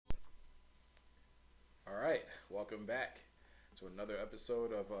Welcome back to another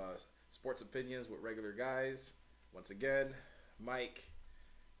episode of Sports Opinions with Regular Guys. Once again, Mike,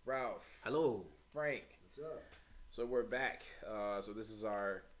 Ralph, Hello. Frank. What's up? So we're back. So this is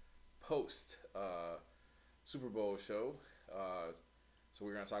our post Super Bowl show. So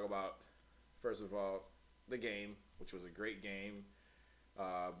we're going to talk about, first of all, the game, which was a great game.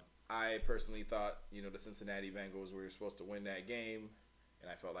 Uh, I personally thought, the Cincinnati Bengals were supposed to win that game,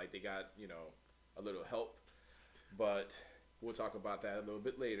 and I felt like they got, a little help. But we'll talk about that a little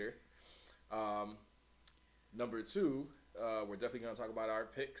bit later. Um, Number two, we're definitely going to talk about our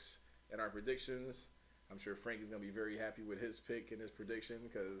picks and our predictions. I'm sure Frank is going to be very happy with his pick and his prediction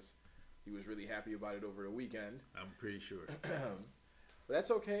because he was really happy about it over the weekend. I'm pretty sure. But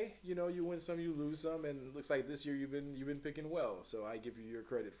that's okay. You win some, you lose some, and it looks like this year you've been picking well. So I give you your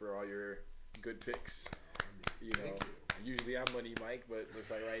credit for all your good picks. Thank you. Usually I'm money Mike, but it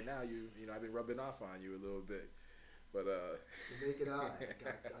looks like right now I've been rubbing off on you a little bit. But The naked eye.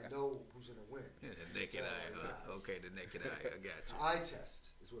 I know who's gonna win. Yeah, the naked eye. Okay, the naked eye. I got you. Eye test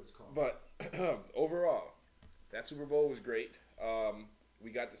is what it's called. But overall, that Super Bowl was great.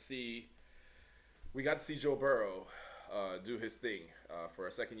 We got to see Joe Burrow do his thing for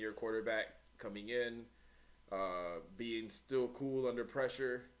a second-year quarterback coming in, being still cool under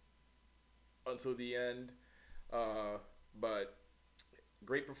pressure until the end. But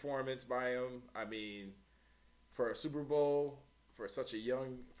great performance by him. I mean, for a Super Bowl, for such a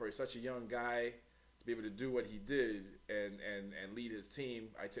young guy to be able to do what he did and lead his team,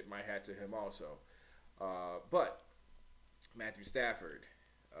 I tip my hat to him also. But Matthew Stafford,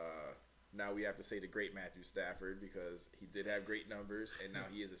 now we have to say the great Matthew Stafford because he did have great numbers and now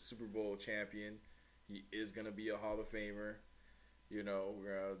he is a Super Bowl champion. He is gonna be a Hall of Famer. We're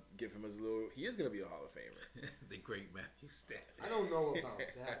gonna give him he is gonna be a Hall of Famer. The great Matthew Stafford. I don't know about that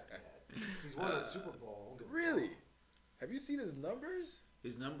yet. He's won a Super Bowl. Really? Have you seen his numbers?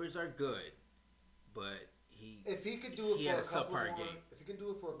 His numbers are good, but if he could do it for had a couple more, subpar game. if he can do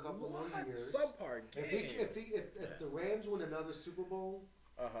it for a couple more years, Subpar game. If the Rams win another Super Bowl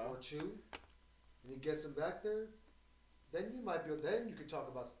or two, and he gets them back there, then you could talk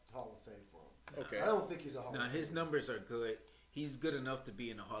about Hall of Fame for him. Okay. I don't think he's a Hall of Fame. His numbers are good. He's good enough to be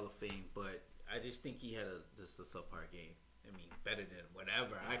in the Hall of Fame, but I just think he had just a subpar game. I mean, better than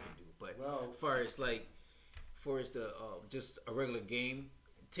whatever I can do. But as far as the just a regular game,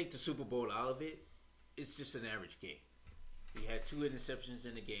 take the Super Bowl out of it, it's just an average game. He had 2 interceptions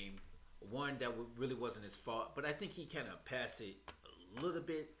in the game, one that really wasn't his fault, but I think he kind of passed it a little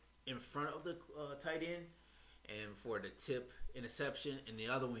bit in front of the tight end, and for the tip interception, and the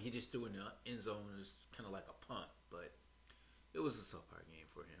other one he just threw in the end zone was kind of like a punt, but it was a subpar game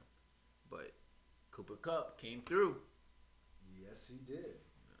for him. But Cooper Kupp came through. Yes, he did.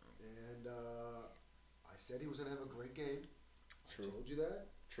 And I said he was going to have a great game. True. I told you that.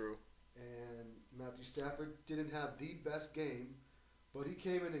 True. And Matthew Stafford didn't have the best game, but he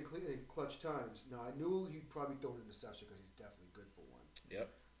came in clutch times. Now, I knew he'd probably throw an interception because he's definitely good for one. Yep.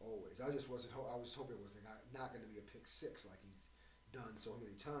 Always. I just wasn't. I was hoping it was not going to be a pick six like he's done so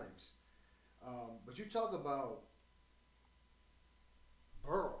many times. But you talk about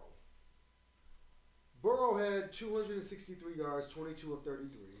Burrow. Burrow had 263 yards, 22 of 33.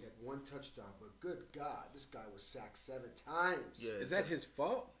 He had 1 touchdown, but good God, this guy was sacked 7 times. Yeah, is that his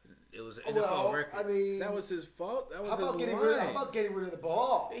fault? It was an NFL record. I mean, that was his fault. That was how about his getting rid of the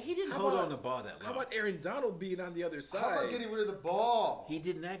ball? He didn't hold on the ball that long. How about Aaron Donald being on the other side? How about getting rid of the ball? He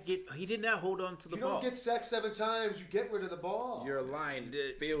did not hold on to the ball. You don't get sacked 7 times, you get rid of the ball. Your line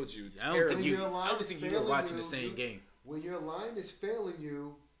failed you. I don't think you were watching the same game. When your line is failing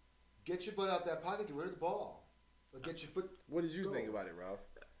you, get your butt out that pocket, get rid of the ball. Or get your foot. What did you think about it, Ralph?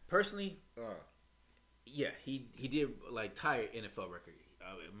 Personally, yeah, he did tie an NFL record.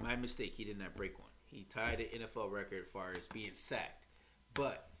 My mistake, he did not break one. He tied an NFL record as far as being sacked.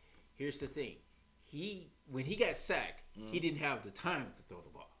 But here's the thing: when he got sacked, he didn't have the time to throw the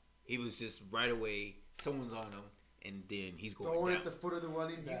ball. He was just right away. Someone's on him, and then he's going throwing down. at the foot of the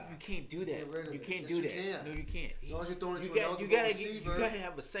running back. You can't do that. You can't do that. Can. No, you can't. As long as you're throwing it to you an eligible receiver. You gotta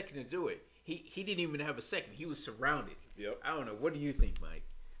have a second to do it. He didn't even have a second. He was surrounded. Yep. I don't know. What do you think, Mike?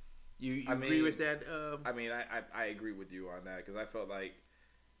 You agree with that? I agree with you on that because I felt like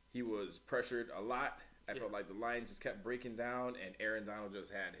he was pressured a lot. I felt like the line just kept breaking down, and Aaron Donald just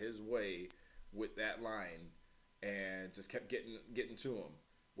had his way with that line and just kept getting to him.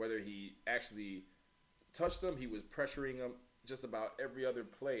 Whether he actually touched him, he was pressuring him just about every other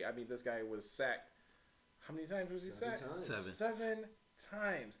play. I mean, this guy was sacked. How many times was he sacked? 7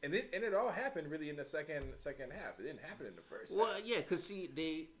 times. And it all happened really in the second half. It didn't happen in the first half. Well, yeah, because see,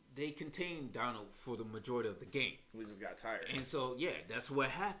 they contained Donald for the majority of the game. We just got tired. And so yeah, that's what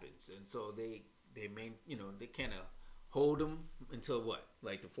happens. And so they they kind of hold him until what,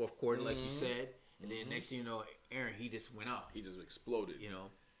 like the fourth quarter, like you said. And then next thing you know, Aaron, he just went off. He just exploded.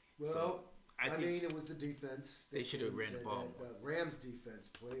 Well, so I mean, it was the defense. They should have ran the ball more. The Rams defense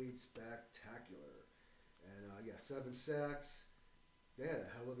played spectacular. And 7 sacks. They had a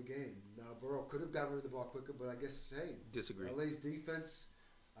hell of a game. Now, Burrow could have gotten rid of the ball quicker, but I guess, hey, disagree. LA's defense,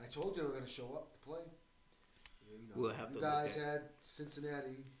 I told you they were going to show up to play. We'll have you guys had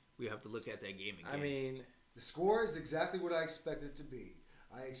Cincinnati. We have to look at that game again. I mean, the score is exactly what I expected it to be.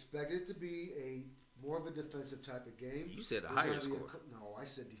 I expected it to be more of a defensive type of game. You said a higher score. No, I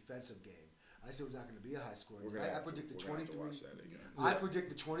said defensive game. I said it was not going to be a high scoring game. I predicted 23. I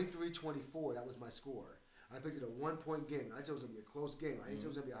predicted 23-24. That was my score. I predicted a 1-point game. I said it was going to be a close game. I didn't say it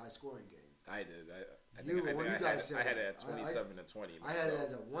was going to be a high scoring game. I did. I had it at 27-20. I had it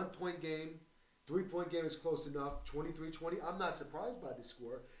as a 1-point game. 3-point game is close enough. 23-20. I'm not surprised by this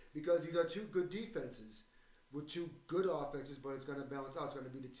score because these are two good defenses with two good offenses, but it's going to balance out. It's going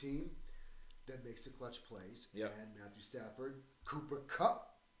to be the team that makes the clutch plays. Yep. And Matthew Stafford, Cooper Kupp.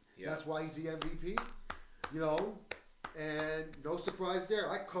 Yep. That's why he's the MVP. And no surprise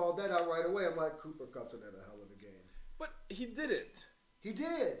there. I called that out right away. I'm like, Cooper Kupp's going to have a hell of a game. But he didn't. He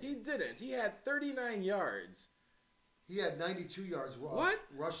did. He didn't. He had 39 yards. He had 92 yards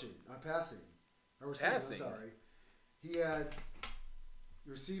rushing, passing. Passing. I'm sorry. He had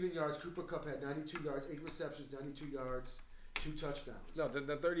receiving yards. Cooper Kupp had 92 yards, 8 receptions, 92 yards, 2 touchdowns. No,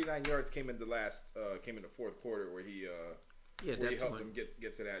 the 39 yards came in the fourth quarter where he helped them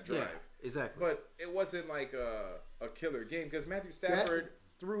get to that drive. Yeah, exactly. But it wasn't like a killer game because Matthew Stafford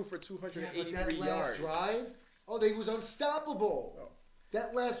threw for 283 yards. But that last drive, he was unstoppable. Oh.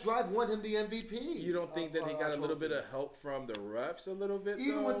 That last drive won him the MVP. You don't think that he got a little bit of help from the refs a little bit,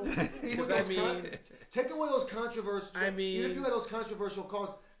 even though? With those take away those controversial. Even if you had those controversial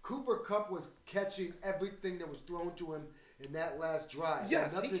calls, Cooper Kupp was catching everything that was thrown to him in that last drive.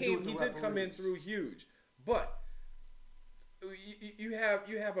 Yes, he did come in through huge, but you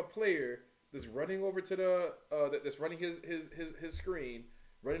have a player that's running over to that's running his screen,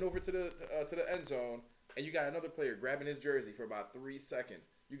 running over to the end zone. And you got another player grabbing his jersey for about 3 seconds.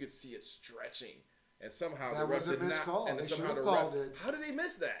 You could see it stretching, and somehow the ref did not. Call. And they somehow the called ref. it. How did they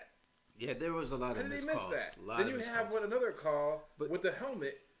miss that? Yeah, there was a lot of missed calls. How did they miss that? Then you have another call with the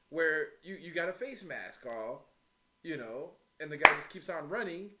helmet where you got a face mask call, and the guy just keeps on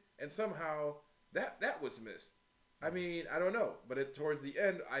running, and somehow that was missed. I mean, I don't know, but towards the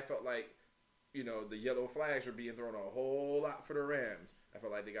end, I felt like. The yellow flags were being thrown a whole lot for the Rams. I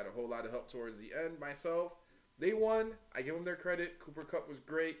felt like they got a whole lot of help towards the end myself. They won. I give them their credit. Cooper Kupp was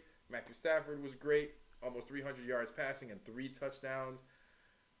great. Matthew Stafford was great. Almost 300 yards passing and 3 touchdowns.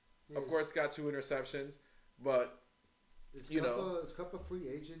 Of course, got 2 interceptions. But, Is Kupp a free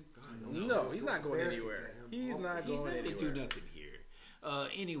agent? God, no, he's not going anywhere. He's not going anywhere. He's not going to do nothing here.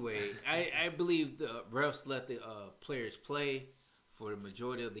 Anyway, I believe the refs let the players play for the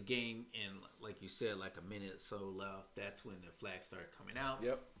majority of the game, and like you said, like a minute or so left, that's when the flags started coming out.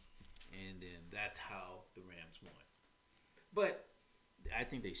 Yep. And then that's how the Rams won. But I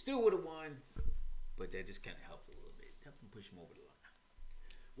think they still would have won, but that just kind of helped a little bit. Helped them push them over the line.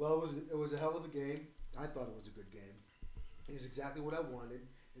 Well, it was a hell of a game. I thought it was a good game. It was exactly what I wanted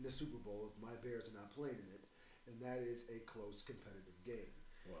in the Super Bowl if my Bears are not playing in it, and that is a close, competitive game.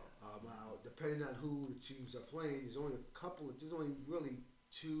 Wow. Now, depending on who the teams are playing, there's only really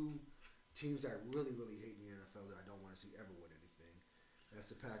 2 teams that I really, really hate in the NFL that I don't want to see ever win anything. That's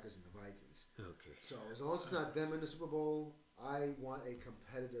the Packers and the Vikings. Okay. So as long as it's not them in the Super Bowl, I want a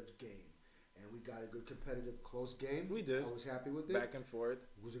competitive game. And we got a good competitive, close game. We did. I was happy with it. Back and forth.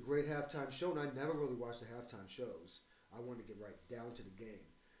 It was a great halftime show, and I never really watched the halftime shows. I wanted to get right down to the game.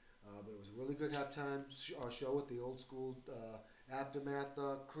 But it was a really good halftime show with the old school Aftermath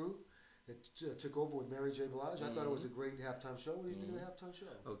crew that took over with Mary J. Blige. I thought it was a great halftime show. What do you think of the halftime show?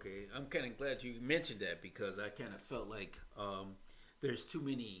 Okay, I'm kind of glad you mentioned that because I kind of felt like there's too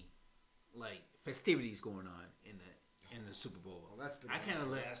many festivities going on in the Super Bowl. Well, that's been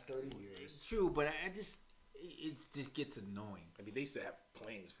the last 30 years. True, but it just gets annoying. I mean, they used to have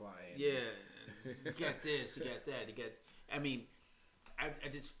planes flying. Yeah, you got this, you got that, I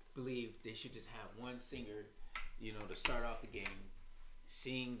just believe they should just have one singer, to start off the game,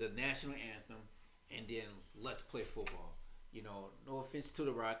 sing the national anthem, and then let's play football. No offense to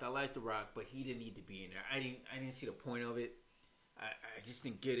The Rock, I like The Rock, but he didn't need to be in there. I didn't see the point of it. I just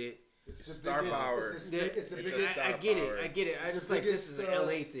didn't get it. It's the Star biggest. power. It's the biggest. I get it. I just like this is an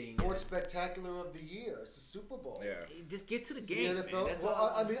LA thing. Sports spectacular of the year. It's the Super Bowl. Yeah. Just get to the It's game, the NFL. man. That's well,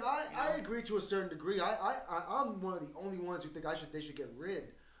 all. I mean, I agree to a certain degree. I'm one of the only ones who think they should get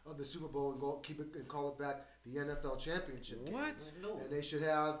rid of the Super Bowl and keep it and call it back the NFL championship game. What? No. And they should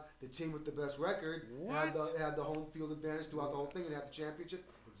have the team with the best record have the home field advantage throughout the whole thing and have the championship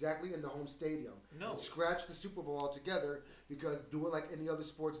exactly in the home stadium. No. And scratch the Super Bowl altogether because do it like any other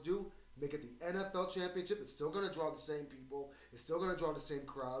sports do. Make it the NFL championship. It's still going to draw the same people. It's still going to draw the same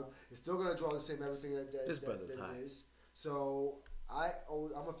crowd. It's still going to draw the same everything that it is. So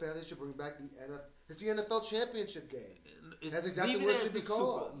I'm a fan. They should bring back the NFL. It's the NFL championship game. That's exactly what it should be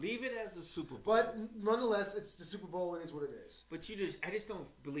called. Leave it as the Super Bowl. But nonetheless, it's the Super Bowl. It is what it is. But I just don't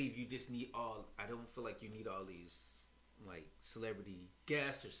believe you just need all. I don't feel like you need all these like celebrity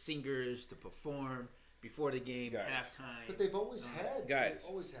guests or singers to perform before the game, halftime. But they've always had. Guys.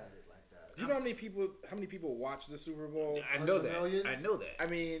 They've always had it like that. Do you know how many people watch the Super Bowl? I know that. Million? I know that. I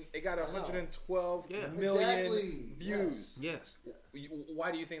mean, it got 112 million exactly. views. Yes.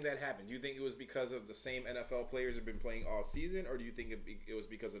 Why do you think that happened? Do you think it was because of the same NFL players have been playing all season, or do you think it was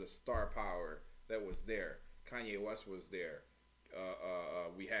because of the star power that was there? Kanye West was there.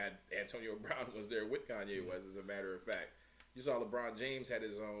 We had Antonio Brown was there with Kanye West, as a matter of fact. You saw LeBron James had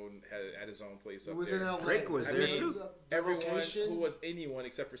his own place up there. In LA. Drake was there too. Everyone who was anyone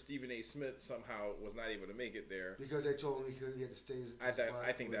except for Stephen A. Smith somehow was not able to make it there. Because they told him he had to stay as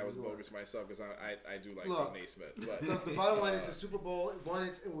I think that was bogus myself because I do like Stephen A. Smith. But the bottom line is the Super Bowl.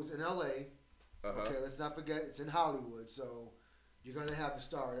 It was in L.A. Uh-huh. Okay, let's not forget it's in Hollywood, so you're gonna have the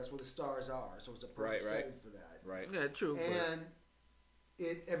stars. That's where the stars are. So it's a perfect setting for that. Right. Yeah, true.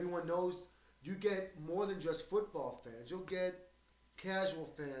 And everyone knows. You get more than just football fans. You'll get casual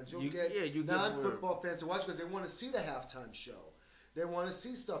fans. You'll get non-football fans to watch because they want to see the halftime show. They want to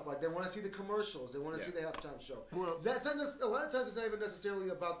see stuff like they want to see the commercials. They want to see the halftime show. Well, that's not a lot of times it's not even necessarily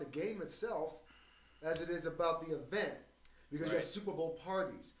about the game itself, as it is about the event. Because you have Super Bowl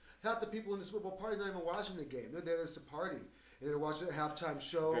parties. Half the people in the Super Bowl parties are not even watching the game. They're there just to party. And they're watching the halftime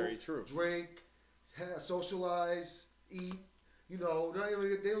show. Very true. Drink, socialize, eat. You know,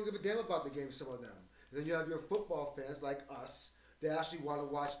 they don't give a damn about the game, some of them. And then you have your football fans like us that actually want to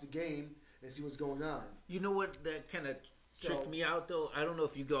watch the game and see what's going on. You know what? That kind of tricked me out, though. I don't know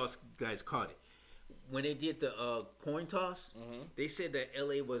if you guys caught it. When they did the coin toss, they said that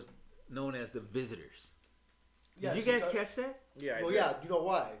LA was known as the visitors. Did you guys catch that? Yeah. Well, yeah. You know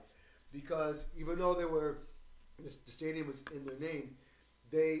why? Because even though the stadium was in their name,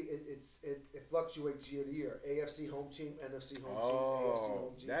 it fluctuates year to year. AFC home team, NFC home team, AFC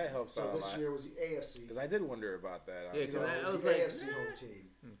home team. That helps out a lot. So this year was the AFC. Because I did wonder about that. Yeah, because I was the AFC home team.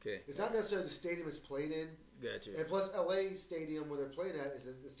 Okay. It's not necessarily the stadium it's played in. Gotcha. And plus, LA Stadium where they're playing at is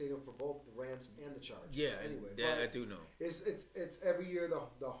the stadium for both the Rams and the Chargers. Yeah. Anyway, I do know. It's every year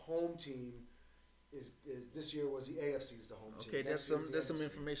the home team is this year was the AFC is the home team. Okay, that's some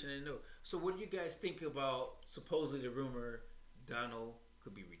information I know. So what do you guys think about supposedly the rumor Donald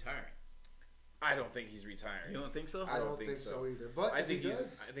could be retiring? I don't think he's retiring. You don't think so? I don't think so either. But I think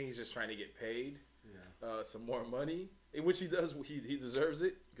he's just trying to get paid. Yeah. Some more money, in which he does. He deserves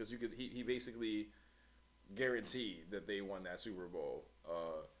it because he basically guaranteed that they won that Super Bowl.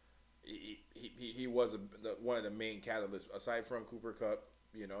 He was one of the main catalysts aside from Cooper Kupp,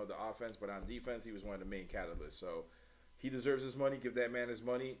 the offense, but on defense he was one of the main catalysts. So he deserves his money. Give that man his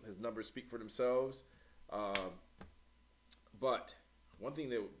money. His numbers speak for themselves. But one thing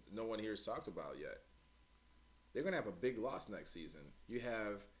that no one here has talked about yet, they're going to have a big loss next season. You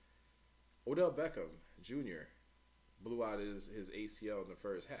have Odell Beckham Jr. blew out his ACL in the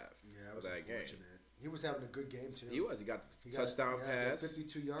first half of that game. He was having a good game, too. He was. He got the touchdown pass.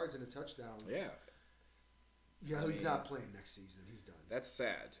 52 yards and a touchdown. Yeah. Yeah, he's not playing next season. He's done. That's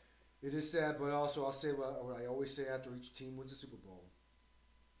sad. It is sad, but also I'll say what I always say after each team wins a Super Bowl.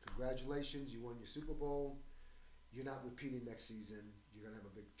 Congratulations, you won your Super Bowl. You're not repeating next season. You're going to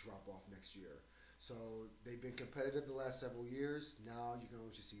have a big drop-off next year. So they've been competitive the last several years. Now you're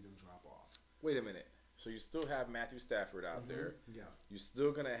going to see them drop off. Wait a minute. So you still have Matthew Stafford out there. Yeah. You're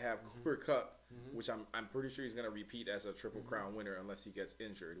still going to have Cooper Kupp, which I'm pretty sure he's going to repeat as a Triple Crown winner unless he gets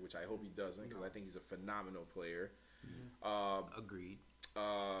injured, which I hope he doesn't because I think he's a phenomenal player. Agreed.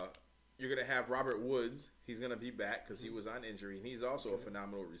 You're going to have Robert Woods. He's going to be back because he was on injury, and he's also a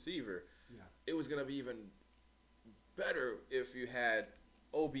phenomenal receiver. Yeah. It was going to be even better if you had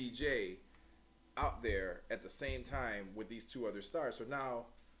OBJ out there at the same time with these two other stars. So now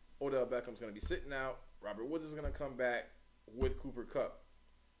Odell Beckham's going to be sitting out. Robert Woods is going to come back with Cooper Kupp.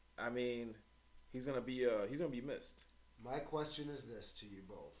 I mean, he's going to be missed. My question is this to you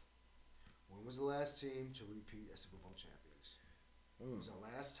both. When was the last team to repeat as Super Bowl champions? When was the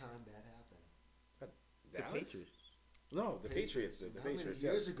last time that happened? The Patriots. No, the Patriots. The How many Patriots.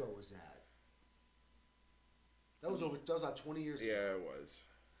 years ago was that? That was about 20 years ago. Yeah, it was.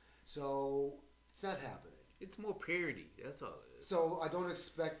 So it's not happening. It's more parity. That's all it is. So I don't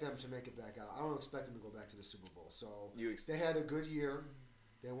expect them to make it back out. I don't expect them to go back to the Super Bowl. So they had a good year.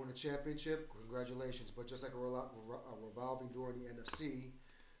 They won a championship. Congratulations. But just like a revolving door in the NFC,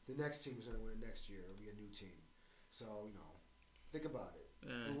 the next team is going to win it next year. It'll be a new team. So, think about it.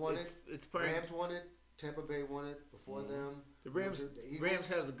 Who won it? Rams won it. Tampa Bay won it before them. The Rams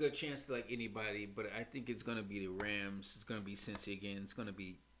has a good chance to like anybody, but I think it's going to be the Rams. It's going to be Cincy again. It's going to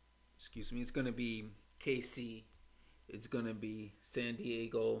be, it's going to be KC. It's going to be San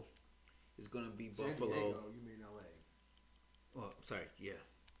Diego. It's going to be Buffalo. San Diego, you mean LA. Oh, sorry, yeah.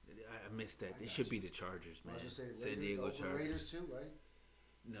 I missed that. It should be the Chargers, man. I was going to say San Diego Chargers. Raiders too, right?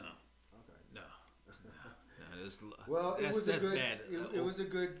 No. Okay. No. Well, it was a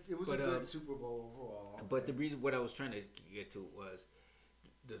good good Super Bowl overall. But the reason what I was trying to get to was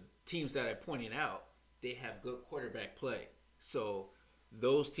the teams that I pointed out, they have good quarterback play. So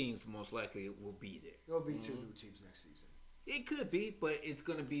those teams most likely will be there. There'll be two new teams next season. It could be, but it's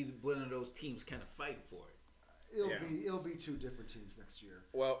going to be one of those teams kind of fighting for it. It'll be two different teams next year.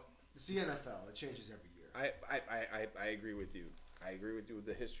 Well, it's the NFL. It changes every year. I agree with you. I agree with you with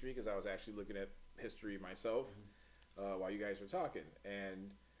the history because I was actually looking at history myself while you guys were talking. And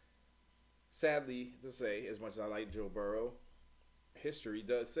sadly to say, as much as I like Joe Burrow, history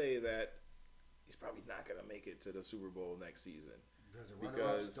does say that he's probably not going to make it to the Super Bowl next season. Because the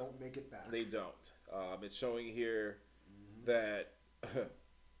runner-ups don't make it back. They don't. It's showing here that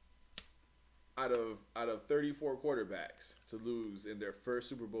out of 34 quarterbacks to lose in their first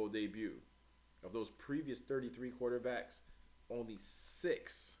Super Bowl debut, of those previous 33 quarterbacks, only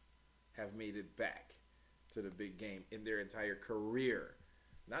 6 have made it back to the big game in their entire career.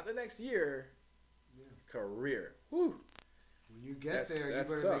 Not the next year. Yeah. Career. Whew. When you get there, you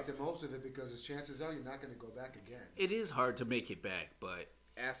better make the most of it because the chances are you're not going to go back again. It is hard to make it back, but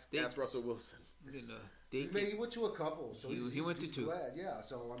ask Russell Wilson. He went to a couple, so he went to two. Glad. Yeah,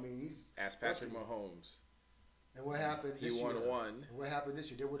 so I mean he's. Ask Patrick Mahomes. And what happened this year? He won one. And what happened this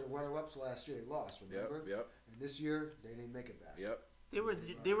year? They were the runner-ups last year. They lost, remember? Yep. And this year, they didn't make it back. Yep. They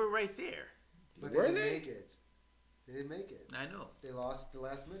were right there. But they didn't make it. They didn't make it. I know. They lost the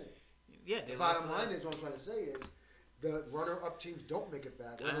last minute. Yeah, the bottom line is what I'm trying to say is the runner-up teams don't make it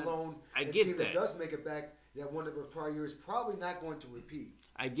back, let alone a team that does make it back that won the prior year is probably not going to repeat.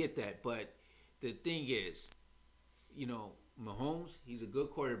 I get that, but the thing is, Mahomes, he's a good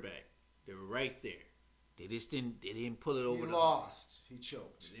quarterback. They were right there. They just didn't pull it over. He lost. He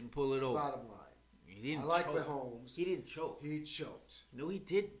choked. They didn't pull it over. Bottom line. He didn't I like choke. Mahomes. He didn't choke. He choked. No, he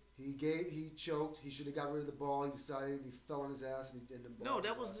didn't. He choked. He should have got rid of the ball. He decided he fell on his ass and the ball. No,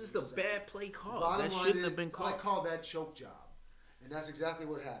 that was just a bad play call. That line shouldn't have been called. I call that choke job. And that's exactly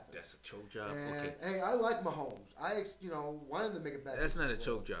what happened. That's a choke job. And, okay. Hey, I like Mahomes. I wanted him to make it back. That's not a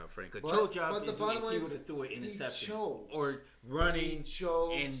choke job, Frank. A choke job is if he would have threw an interception or running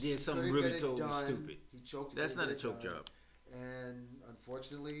and did something really stupid. He choked. That's not a choke job. And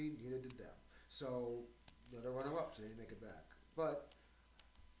unfortunately, neither did them. So they're runner-ups. They didn't make it back. But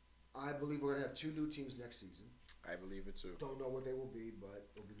I believe we're gonna have 2 new teams next season. I believe it too. Don't know what they will be, but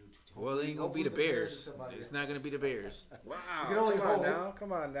it'll be new teams. Well, it ain't gonna be the Bears. It's not gonna be the Bears. Wow. You can only hope.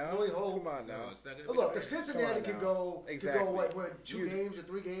 Come on now. Only hope. Come on now. No, it's not gonna be Look, the if Bears. Cincinnati could go, what, 2 games or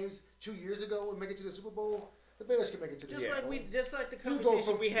 3 games 2 years ago and make it to the Super Bowl, the Bears can make it to the Super Bowl. Just like the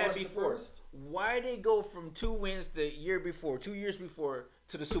conversation we had before. Why they go from 2 wins the year before, 2 years before,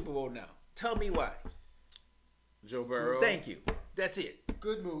 to the Super Bowl now? Tell me why. Joe Burrow. Thank you. That's it.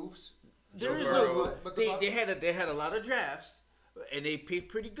 Good moves. There is no good. They had a lot of drafts and they picked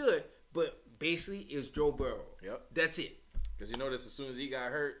pretty good, but basically it's Joe Burrow. Yep. That's it. Because you notice as soon as he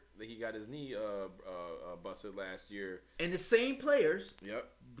got hurt, he got his knee busted last year. And the same players. Yep.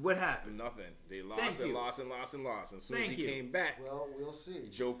 What happened? Nothing. They lost and lost. And as soon as he came back, well, we'll see.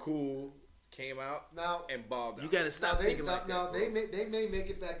 Joe Cool came out and balled out. You got to stop thinking like that. Now they may make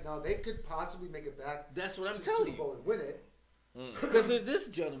it back. Now they could possibly make it back. That's what I'm telling you. Super Bowl and win it. Because there's this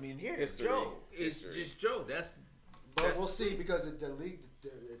gentleman here, History. Joe. It's just Joe. But we'll see because the league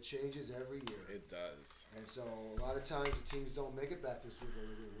it changes every year. It does. And so a lot of times the teams don't make it back to the Super Bowl.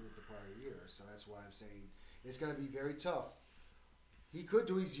 They didn't win it the prior year. So that's why I'm saying it's going to be very tough. He could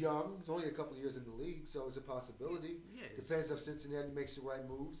do. He's young. He's only a couple of years in the league, so it's a possibility. Yes. Depends if Cincinnati makes the right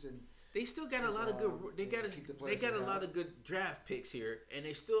moves and. They still got a lot of good. They got a lot of good draft picks here, and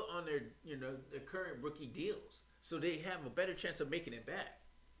they still on their their current rookie deals, so they have a better chance of making it back.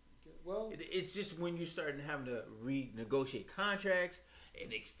 Well, it's just when you're starting having to renegotiate contracts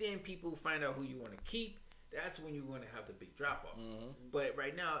and extend people, find out who you want to keep. That's when you're going to have the big drop off. Mm-hmm. But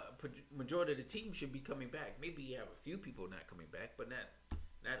right now, majority of the team should be coming back. Maybe you have a few people not coming back, but not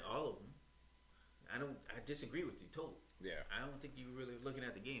all of them. I disagree with you totally. Yeah. I don't think you're really looking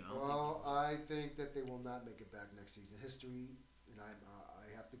at the game. I think that they will not make it back next season. History, and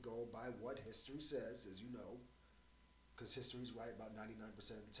I have to go by what history says, as you know, because history's right about 99%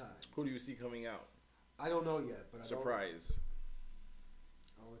 of the time. Who do you see coming out? I don't know yet, but Surprise.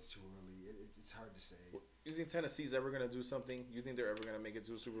 Oh, it's too early. It's hard to say. You think Tennessee's ever going to do something? You think they're ever going to make it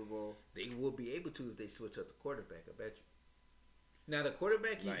to a Super Bowl? They will be able to if they switch up the quarterback. I bet you. Now the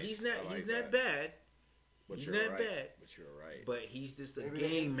quarterback, he's not bad. But he's you're not right. bad. But you're right. But he's just a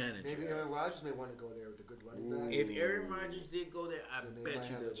game manager. Maybe Aaron Rodgers may want to go there with a good running back. If Aaron Rodgers did go there, I then bet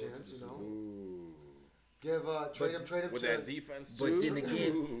you have they'll a chance, go to the Super Bowl. Ooh. Trade him with to that defense too. But then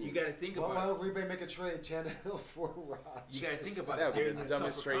again, you got to think about. Why don't Green Bay make a trade, Tannehill for Rodgers? You got to think about that it. would They're be in the a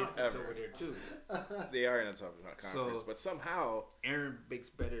dumbest tougher trade conference ever over there too. They are in a tough conference, but somehow Aaron makes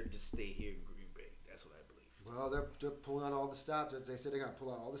better to stay here in Green Bay. That's what I believe. Well, they're pulling out all the stops. As they said, they're gonna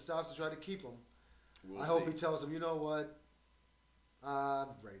pull out all the stops to try to keep him. we'll I see. hope he tells them, you know what, I'm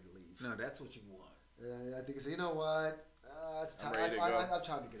ready to leave. No, that's what you want. I think he said, you know what, it's time. I'm ready to go. I'm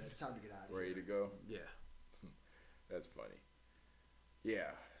time to get. It's time to get out of Ready here. to go. Yeah. That's funny.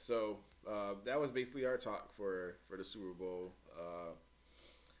 Yeah. So that was basically our talk for the Super Bowl.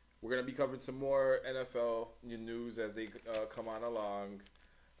 We're gonna be covering some more NFL news as they come on along.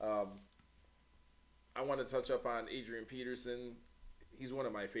 I want to touch up on Adrian Peterson. He's one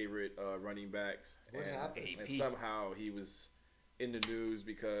of my favorite running backs. What happened? And somehow he was in the news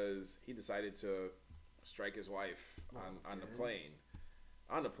because he decided to strike his wife on the plane.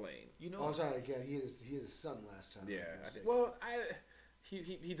 On the plane. You know. Oh, I'm sorry. Again, he had his son last time. Yeah.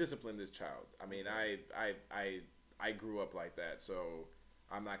 He disciplined his child. I mean, I grew up like that, so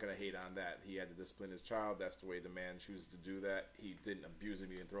I'm not gonna hate on that. He had to discipline his child. That's the way the man chooses to do that. He didn't abuse him.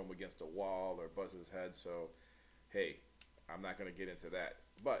 He didn't throw him against a wall or buzz his head. So, hey, I'm not gonna get into that.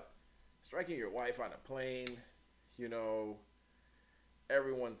 But striking your wife on a plane, you know,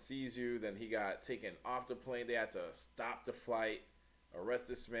 everyone sees you. Then he got taken off the plane. They had to stop the flight, arrest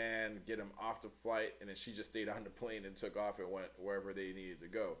this man, get him off the flight, and then she just stayed on the plane and took off and went wherever they needed to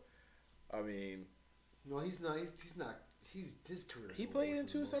go. I mean, no, he's not. He's not. His career. He played in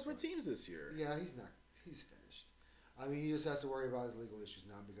 2 separate teams this year. Yeah, he's not. He's finished. I mean, he just has to worry about his legal issues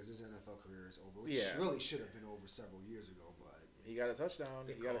now because his NFL career is over, which really should have been over several years ago. But he got a touchdown.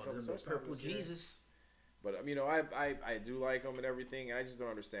 He got a couple touchdowns. Purple Jesus. But you know, I do like him and everything. I just don't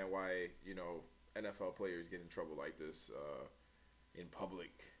understand why NFL players get in trouble like this in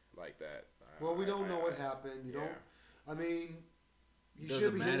public like that. Well, we don't know what happened. You don't. I mean, he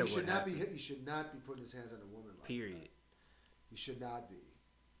should not be putting his hands on a woman like Period. that. He should not be.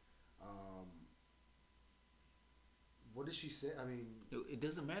 What did she say? I mean, it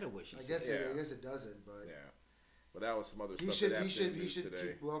doesn't matter what she said. I guess it doesn't, but yeah. But that was some other stuff. He should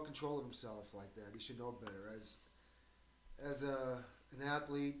keep well control of himself like that. He should know better. As an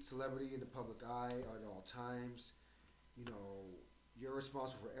athlete, celebrity in the public eye at all times, you're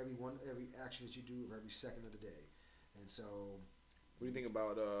responsible for every action that you do, for every second of the day. And so, what do you think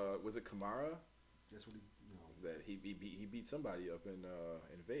about was it Kamara? That's what that he beat somebody up in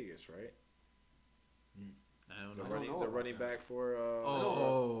Vegas, right? I don't know. The running back for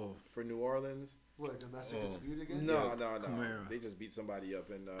for New Orleans. What, domestic dispute again? No. Kamara. They just beat somebody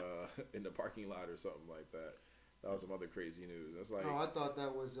up in the parking lot or something like that. That was some other crazy news. It's like, no, I thought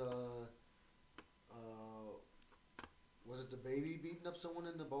that was was it the baby beating up someone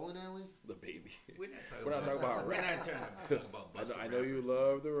in the bowling alley? The baby. We're not talking about. We're not talking about. I know you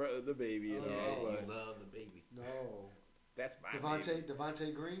love the baby and all, but you love the baby. No. That's my baby.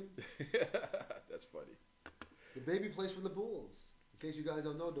 Devontae Green. That's funny. The baby plays for the Bulls. In case you guys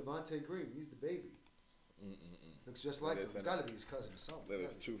don't know, Devontae Green, he's the baby. Looks just like him. It's got to be his cousin or something. That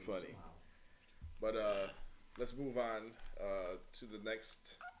is too funny. But let's move on to the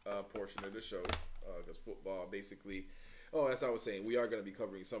next portion of the show, because football basically. Oh, as I was saying, we are going to be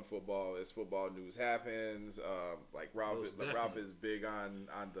covering some football as football news happens. Like Ralph is big on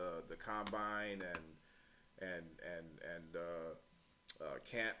the combine and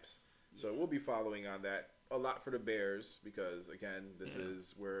camps. So we'll be following on that a lot for the Bears because, again, this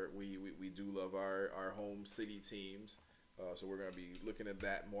is where we do love our home city teams. So we're going to be looking at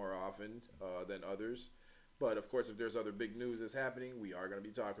that more often than others. But, of course, if there's other big news that's happening, we are going to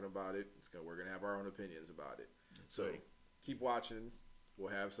be talking about it. We're going to have our own opinions about it. So keep watching. We'll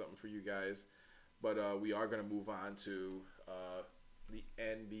have something for you guys. But we are going to move on to the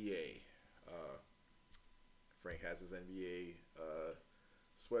NBA. Frank has his NBA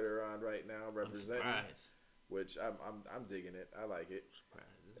sweater on right now, I'm representing, surprised. which I'm digging it. I like it. Surprised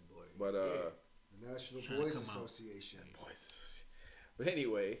this boy. But The National Trying to Boys come out. Association. boys. But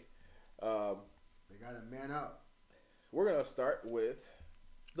anyway, um, They got to man up. we're gonna start with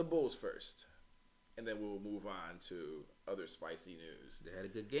the Bulls first, and then we'll move on to other spicy news. They had a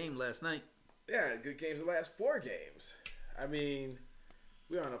good game last night. Yeah, good games the last 4 games. I mean,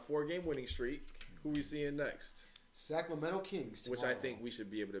 we're on a 4-game winning streak. Who we seeing next? Sacramento Kings tomorrow. Which I think we should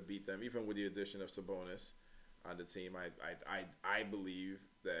be able to beat them, even with the addition of Sabonis on the team. I believe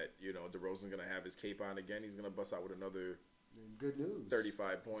that DeRozan's gonna have his cape on again. He's gonna bust out with another And good news.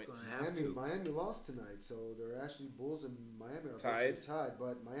 35 points. Miami lost tonight, so they're actually Bulls and Miami are Tied. tied.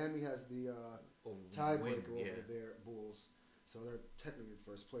 But Miami has the tiebreaker over the Bulls, so they're technically in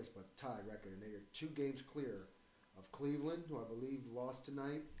first place, but tied record, and they are 2 games clear of Cleveland, who I believe lost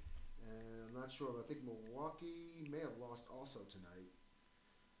tonight. And I'm not sure, but I think Milwaukee may have lost also tonight.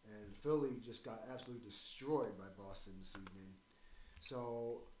 And Philly just got absolutely destroyed by Boston this evening.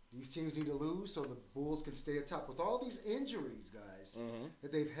 So these teams need to lose so the Bulls can stay atop. With all these injuries, guys,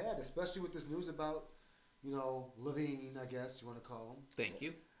 that they've had, especially with this news about, Levine, I guess you want to call him. Thank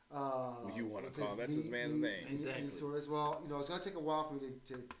you. You want to call him? That's his man's name. Exactly. Well, it's going to take a while for me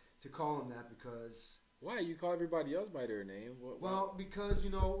to call him that because... Why? You call everybody else by their name. Well, because,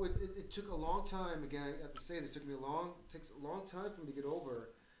 it took a long time. Again, I have to say this. It takes a long time for me to get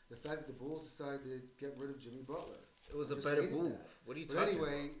over the fact that the Bulls decided to get rid of Jimmy Butler. It was a better move. What are you talking about?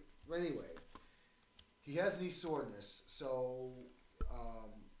 Anyway, he has knee soreness, so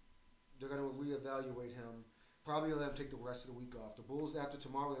they're going to reevaluate him. Probably let him take the rest of the week off. The Bulls, after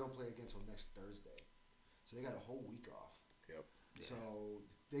tomorrow, they don't play again until next Thursday. So they got a whole week off. Yep. Yeah. So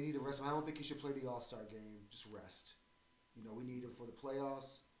they need to rest him. I don't think he should play the All-Star game. Just rest. We need him for the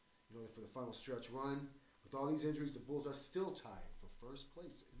playoffs, for the final stretch run. With all these injuries, the Bulls are still tied for first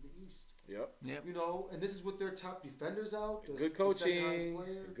place in the East. Yep. And this is with their top defenders out. Good coaching.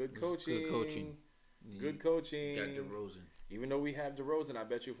 Good coaching. Good coaching. Got DeRozan. Even though we have DeRozan, I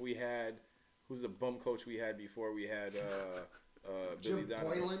bet you if we had, who's the bum coach we had before? We had Billy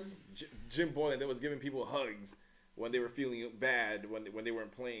Boylan. Jim Boylan that was giving people hugs when they were feeling bad when they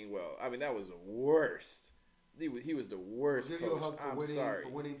weren't playing well. I mean, that was the worst. He was the worst coach. Sorry. For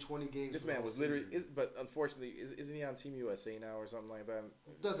winning 20 games. This man was literally, but unfortunately, isn't he on Team USA now or something like that?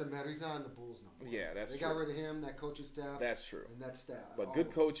 Doesn't matter. He's not on the Bulls no more. Yeah, that's true. They got rid of him, that coaching staff. That's true. And that staff. But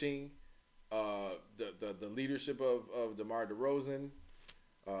good coaching, the leadership of DeMar DeRozan.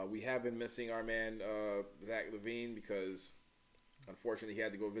 We have been missing our man Zach LaVine because unfortunately he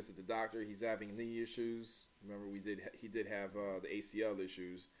had to go visit the doctor. He's having knee issues. Remember he did have the ACL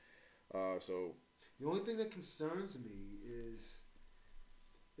issues. So. The only thing that concerns me is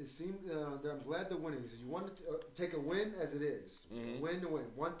it seems I'm glad they're winning. So you want to take a win as it is. Win to win.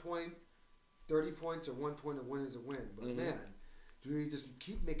 1 point, 30 points, or 1 point to win is a win. But man, do we just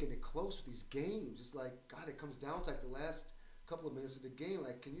keep making it close with these games? It's like, God, it comes down to like the last couple of minutes of the game.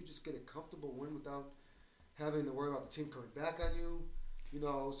 Like, can you just get a comfortable win without having to worry about the team coming back on you?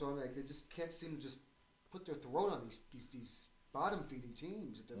 So I'm like, they just can't seem to just put their throat on these bottom feeding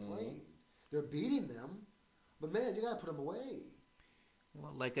teams that they're playing. They're beating them, but man, you gotta put them away.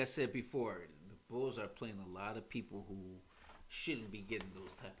 Well, like I said before, the Bulls are playing a lot of people who shouldn't be getting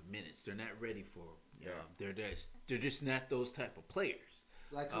those type of minutes. They're not ready for. They're just not those type of players.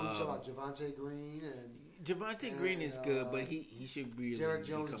 Like who you talking about, Javonte Green and Javonte Green is good, but he should really Derek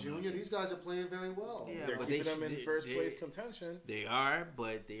Jones Jr. These guys are playing very well. Yeah, they're but keeping them in first place contention. They are,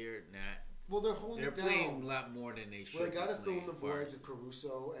 but they're not. Well, they're holding it down. They're playing a lot more than they should. Well, they got to fill in the voids of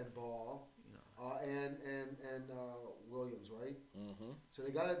Caruso and Ball. And Williams, right? So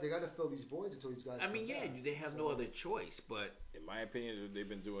they gotta fill these voids until these guys. I mean, they have no other choice. But in my opinion, they've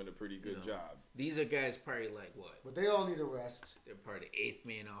been doing a pretty good job. These are guys probably like what? But they all need a rest. They're probably the 8th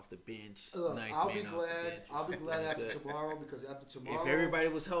man off the bench. Look, 9th I'll man be glad. Off the bench I'll be glad after tomorrow because after tomorrow, if everybody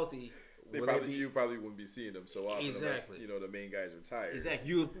was healthy, you probably wouldn't be seeing them so often. Exactly. Unless, the main guys retired.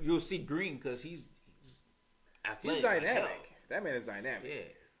 Exactly. You'll see Green because he's athletic. He's dynamic. That man is dynamic. Yeah.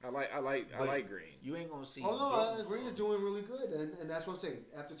 I like Green. You ain't gonna see. Oh no, Green is doing really good, and that's what I'm saying.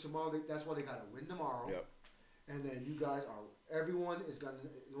 After tomorrow, that's why they gotta win tomorrow. Yep. And then you guys are. Everyone is gonna.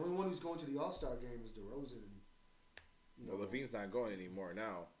 The only one who's going to the All-Star game is DeRozan. Well, Levine's not going anymore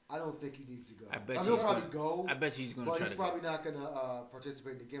now. I don't think he needs to go. I bet he'll probably go. I bet he's gonna. But he's probably not gonna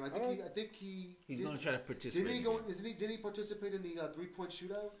participate in the game. I think he's gonna try to participate. Didn't he participate in the 3-point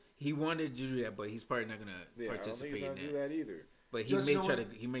shootout? He wanted to do that, but he's probably not gonna participate I don't think he's in gonna do that either. But just he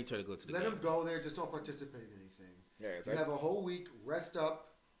may try to go to the let game. him go there. Just don't participate in anything. Yeah, You have a whole week. Rest up.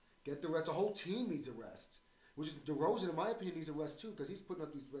 Get the rest. The whole team needs a rest. Which is DeRozan, in my opinion, needs a rest too because he's putting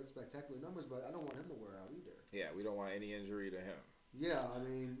up these spectacular numbers. But I don't want him to wear out either. Yeah, we don't want any injury to him. Yeah, I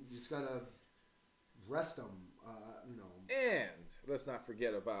mean, you just gotta rest him. And let's not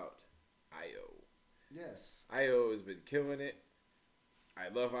forget about Io. Yes. Io has been killing it. I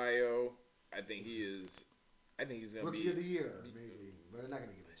love Io. I think he is. I think he's gonna Rookie be of the year, maybe, but they're not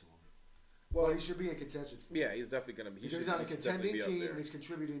gonna give it to him. well. But he should be in contention for it. Yeah, he's definitely gonna be. Because he's on a contending team and he's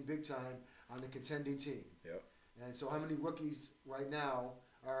contributing big time on a contending team. Yep. And so, how many rookies right now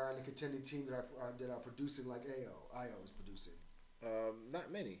are on a contending team that are producing like Io is producing?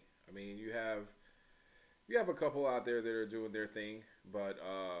 Not many. I mean, you have a couple out there that are doing their thing, but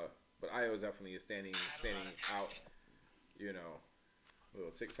Io definitely is standing out. You know, a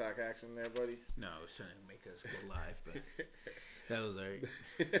little TikTok action there, buddy. No, I was trying to make us go live, but that was alright.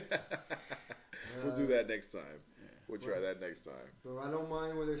 We'll do that next time. Yeah. We'll try that next time. But I don't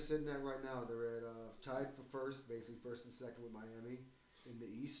mind where they're sitting at right now. They're at tied for first, basically first and second with Miami in the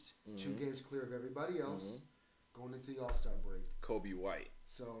East. Mm-hmm. 2 games clear of everybody else going into the All-Star break. Kobe White.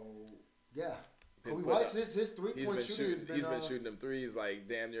 So, yeah. Kobe White's his 3-point shooting has been... He's been shooting them threes like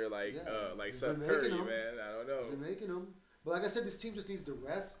damn near like Seth Curry, man. I don't know. He's been making them. But like I said, this team just needs to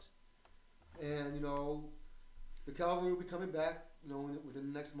rest. And, the cavalry will be coming back,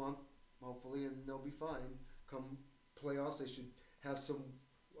 within the next month, hopefully, and they'll be fine. Come playoffs, they should have some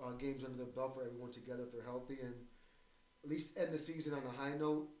games under their belt for everyone together if they're healthy, and at least end the season on a high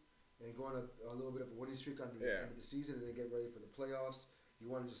note and go on a little bit of a winning streak on the end of the season, and then get ready for the playoffs. You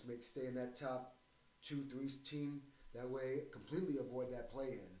want to just stay in that top 2-3 team. That way, completely avoid that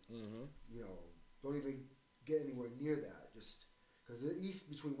play-in. Mm-hmm. Don't even get anywhere near that. Just because the East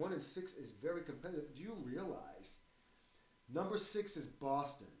between 1 and 6 is very competitive. Do you realize number 6 is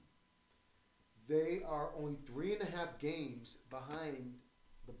Boston? They are only 3.5 games behind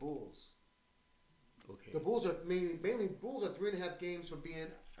the Bulls. Okay. The Bulls are mainly Bulls are 3.5 games from being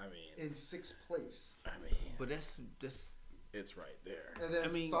in 6th place. But that's it's right there. And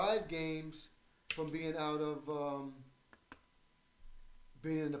then 5 games from being out of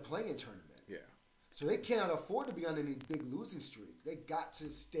being in the play-in tournament. Yeah. So they cannot afford to be on any big losing streak. They got to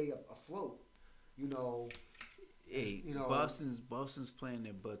stay afloat. Hey, Boston's playing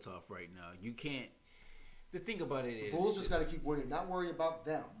their butts off right now. You can't. The thing about it is, Bulls just got to keep winning. Not worry about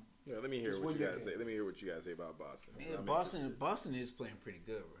them. Yeah, let me hear what you guys say. Let me hear what you guys say about Boston. Yeah, Boston is playing pretty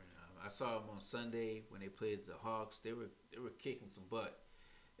good right now. I saw them on Sunday when they played the Hawks. They were kicking some butt.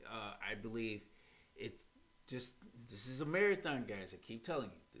 I believe it's just this is a marathon, guys. I keep telling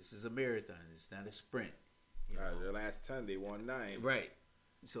you, this is a marathon. It's not a sprint. Their last 10, they won 9. Right.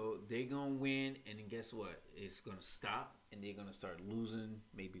 So they're gonna win, and then guess what? It's gonna stop, and they're gonna start losing,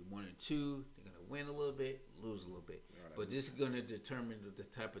 maybe 1 or 2. They're gonna win a little bit, lose a little bit. But this is gonna determine the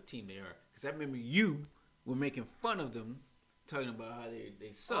type of team they are. Because I remember you were making fun of them, talking about how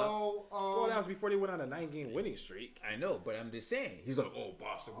they suck. Well, that was before they went on a 9-game winning streak. I know, but I'm just saying. He's like, oh,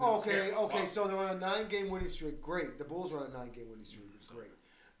 Boston. Okay. So they're on a 9-game winning streak. Great. The Bulls are on a 9-game winning streak. It's great.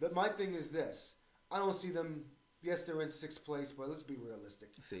 My thing is this. I don't see them. Yes, they're in 6th place, but let's be realistic.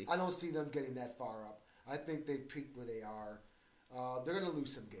 I don't see them getting that far up. I think they've peaked where they are. They're going to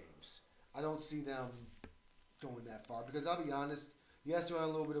lose some games. I don't see them going that far because I'll be honest. Yes, they're on a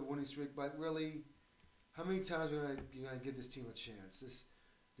little bit of a winning streak, but really, how many times are you going to give this team a chance?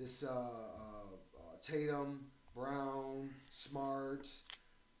 This Tatum, Brown, Smart,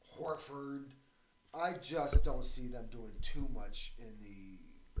 Horford. I just don't see them doing too much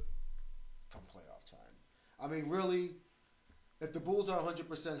come playoff time. I mean, really, if the Bulls are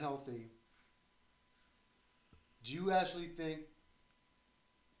 100% healthy, do you actually think?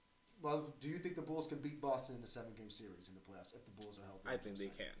 Well, do you think the Bulls can beat Boston in the 7-game series in the playoffs if the Bulls are healthy? I think they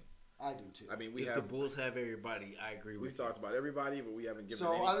can. I do too. I mean, if the Bulls have everybody, I agree with you. We've talked about everybody, but we haven't given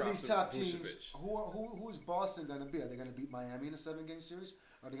any So out of these top teams, who is Boston going to beat? Are they going to beat Miami in a 7-game series?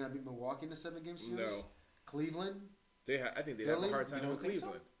 Are they going to beat Milwaukee in a 7-game series? No. Cleveland? I think they'd have a hard time with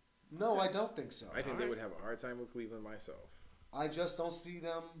Cleveland. No, I don't think so. I think they would have a hard time with Cleveland myself. I just don't see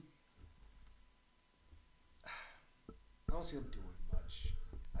them. I don't see them doing much.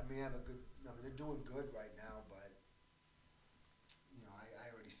 They're doing good right now, but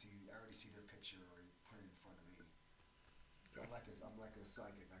I already see their picture already put in front of me. Okay. I'm like a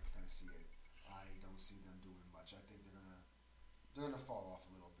psychic. I can kind of see it. I don't see them doing much. I think they're gonna fall off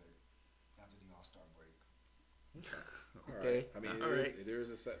a little bit after the All-Star break. Okay. All right. I mean, it is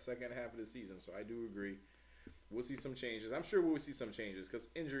the second half of the season, so I do agree. We'll see some changes. I'm sure we'll see some changes because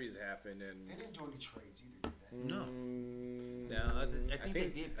injuries happen and they didn't do any trades either, did they? No. No, I think they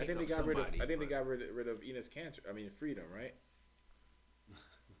did. I think they got rid of Enos Cantor. I mean Freedom, right?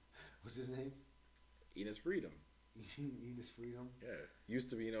 What's his name? Enos Freedom. Enos Freedom. Yeah, used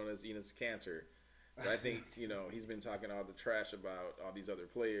to be known as Enos Cantor. But I think he's been talking all the trash about all these other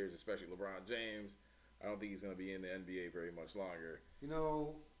players, especially LeBron James. I don't think he's going to be in the NBA very much longer.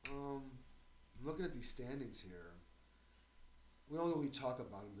 Looking at these standings here, we don't really talk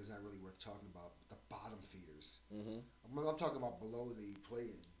about them because it's not really worth talking about. But the bottom feeders. Mm-hmm. I'm talking about below the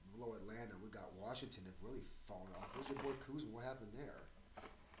play-in, below Atlanta. We got Washington have really fallen off. Where's your boy Kuzma? What happened there?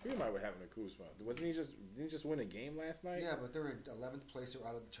 Who am I with having a Kuzma? Didn't he just win a game last night? Yeah, but they're in 11th place. They're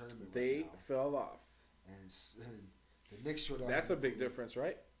out of the tournament they right now. Fell off. And the Knicks showed up. That's a big difference,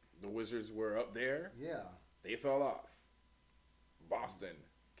 right? The Wizards were up there. Yeah. They fell off. Boston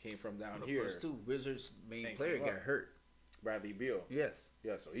came from down here. Plus two, Wizards' main player got hurt. Bradley Beal. Yes.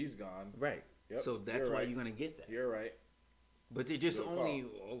 Yeah, so he's gone. Right. Yep. So that's why you're going to get that. You're right. But they're just only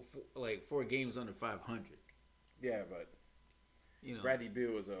like 4 games under 500. Yeah, but Bradley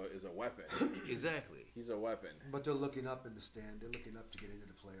Beal is a weapon. Exactly. He's a weapon. But they're looking up in the stand. They're looking up to get into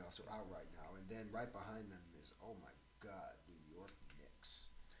the playoffs. They're out right now. And then right behind them is, oh my God, New York Knicks.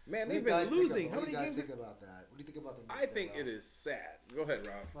 Man, they've been losing. What do you guys think about that? What do you think about the Knicks? I think it is sad. Go ahead,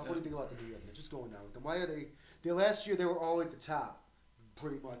 Rob. What do you think about the New York Knicks? Just going down with them. Why are they? Last year they were all at the top,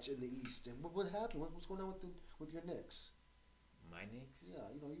 pretty much in the East. And what happened? What's going on with your Knicks? My Knicks? Yeah,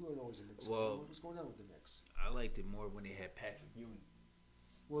 you were always a Knicks. Well, what's going on with the Knicks? I liked it more when they had Patrick Ewing.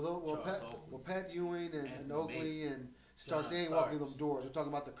 Pat Ewing and Oakley and Starks, they ain't walking them doors. We're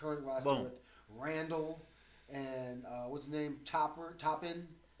talking about the current roster with Randall and what's his name? Toppin.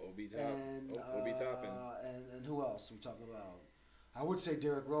 Obi Toppin. And who else are we talking about? I would say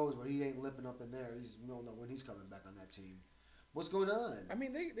Derrick Rose, but he ain't lipping up in there. We don't know when he's coming back on that team. What's going on? I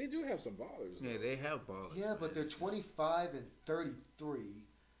mean, they do have some ballers. Yeah, they have ballers. Yeah, but they're 25 and 33.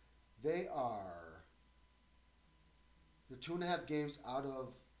 They're 2.5 games out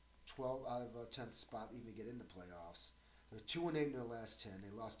of 10th spot even get in the playoffs. They're 2-8 in their last 10.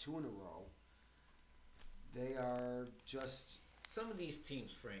 They lost 2 in a row. They are just... Some of these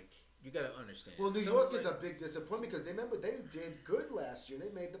teams, Frank, you got to understand. Well, New York is a big disappointment because they did good last year. They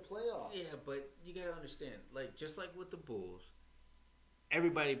made the playoffs. Yeah, but you got to understand, just like with the Bulls,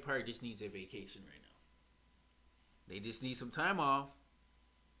 everybody probably just needs a vacation right now. They just need some time off,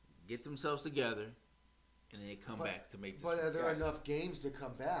 get themselves together, and then they come back to make this. But are there enough games to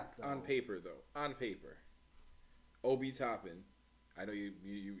come back, though? On paper, Obi Toppin, I know you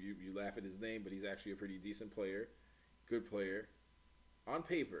laugh at his name, but he's actually a pretty decent player, good player. On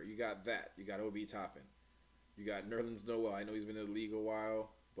paper, you got that. You got Obi Toppin. You got Nerlens Noel. I know he's been in the league a while,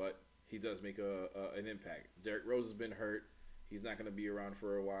 but he does make an impact. Derrick Rose has been hurt. He's not going to be around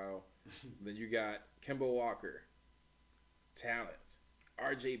for a while. Then you got Kemba Walker. Talent.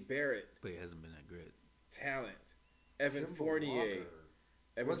 R.J. Barrett. But he hasn't been that great. Talent. Evan Fournier.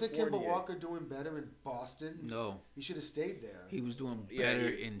 Wasn't Kemba Walker doing better in Boston? No. He should have stayed there. He was doing better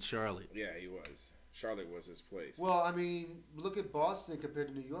in Charlotte. Yeah, he was. Charlotte was his place. Well, I mean, look at Boston compared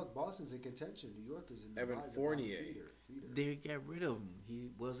to New York. Boston's in contention. New York is in the Evan Fournier. They got rid of him. He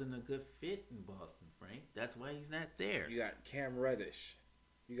wasn't a good fit in Boston, Frank. That's why he's not there. You got Cam Reddish.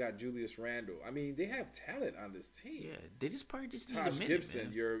 You got Julius Randle. I mean, they have talent on this team. Yeah, they probably just need Taj a minute, Gibson,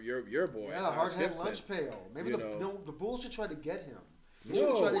 man. your boy. Yeah, hard-hat lunch pail. Maybe the Bulls should try to get him.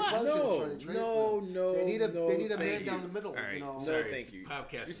 No. They need a man down the middle. All right, No, thank you.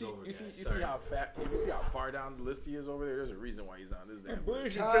 Podcast is over. You see how far down the list he is over there? There's a reason why he's on this damn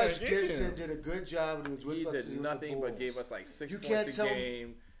list. Taj Gibson did a good job when he was with us. He did nothing but gave us like 6 points a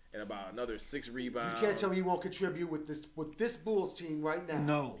game and about another 6 rebounds. You can't tell me he won't contribute with this Bulls team right now.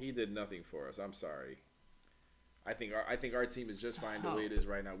 No, he did nothing for us. I'm sorry. I think our team is just fine the way it is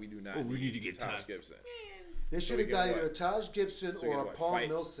right now. We do not. We need to get Taj Gibson. They should have got either Taj Gibson or Paul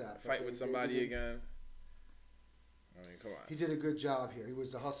Millsap. Fight with somebody again. I mean, come on. He did a good job here. He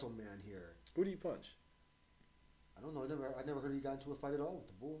was the hustle man here. Who did he punch? I don't know. I never heard he got into a fight at all with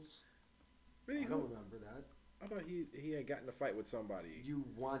the Bulls. Really? I don't remember that. I thought he had gotten a fight with somebody. You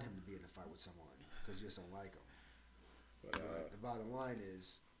want him to be in a fight with someone because you just don't like him. But the bottom line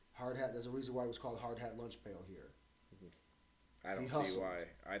is, hard hat. There's a reason why it was called hard hat lunch pail here. I don't see why.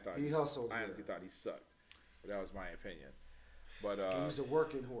 I thought he hustled. I honestly thought he sucked. But that was my opinion. But he was a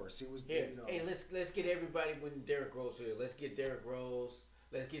working horse. He was. Hey, let's get everybody when Derrick Rose here. Let's get Derrick Rose.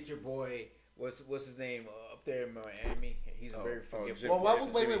 Let's get your boy. What's his name up there in Miami? He's very forgiving. Well, why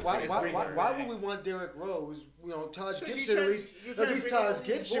would we want Derrick Rose? Taj Gibson at least Taj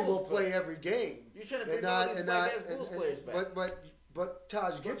Gibson will play every game. You're trying to bring all these white ass Bulls players back. But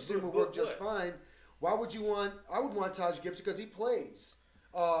Taj Gibson would work just fine. Why would you want? I would want Taj Gibson because he plays.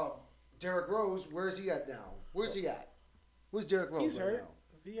 Derrick Rose, where is he at now? Where's he at? Where's Derrick Rose right now?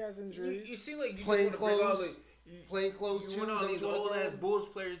 He has injuries. You seem like you playing just want to bring all the playing clothes you too. want all these old ass Bulls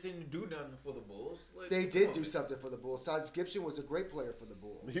players didn't do nothing for the Bulls. Like, they did do something for the Bulls. Taj Gibson was a great player for the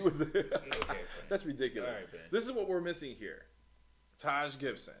Bulls. He was. Okay, That's ridiculous. All right, this is what we're missing here. Taj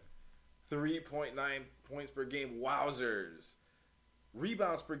Gibson, 3.9 points per game. Wowzers.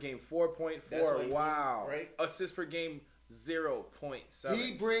 Rebounds per game, 4.4. Wow. Right? Assists per game, 0.7.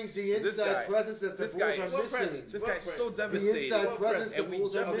 He brings the inside presence that the Bulls are missing. This guy's so devastating. The inside presence the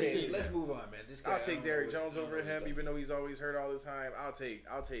Bulls are missing. Let's move on, man. This guy, I'll take Derrick Jones over him, even though he's always hurt all the time. I'll take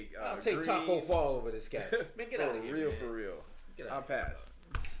Green. Taco Fall over this guy. Man, get out of here. For real. I'll pass.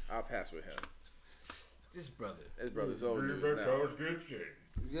 I'll pass with him. This brother. His brother's old news now.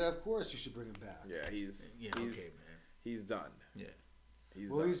 Yeah, of course you should bring him back. Yeah, he's okay, man. He's done. Yeah.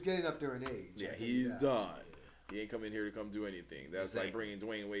 He's getting up there in age. Yeah, he's done. Yeah. He ain't coming here to come do anything. That's like bringing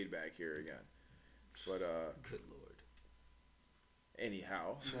Dwayne Wade back here again. But good lord.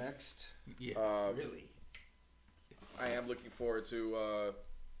 Anyhow. Next. Yeah. Really. I am looking forward to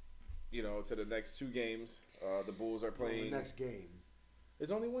to the next two games. The Bulls are playing. The next game.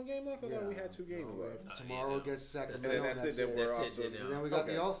 There's only one game left? I thought we had two games left. Tomorrow against Sacramento. That's it. Then we're off. And then we got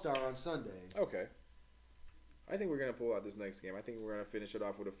the All-Star on Sunday. Okay. I think we're gonna pull out this next game. I think we're gonna finish it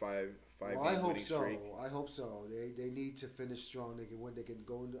off with a five well, game winning streak. I hope so. They need to finish strong. They can win. They can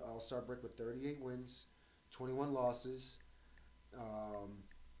go into All-Star break with 38 wins, 21 losses.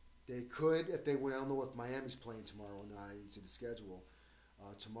 They could if they win. I don't know if Miami's playing tomorrow or not. I didn't see the schedule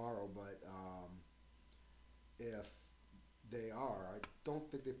tomorrow, but if they are, I don't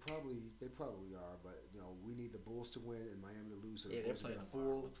think they probably are. But we need the Bulls to win and Miami to lose. So yeah, they're playing a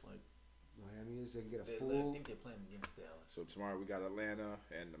full. Looks like. Miami is. They can get a full. I think they're playing against Dallas. So tomorrow we got Atlanta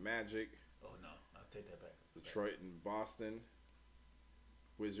and the Magic. Oh no, I'll take that back. Detroit and Boston.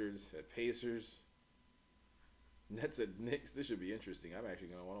 Wizards at Pacers. Nets at Knicks. This should be interesting. I'm actually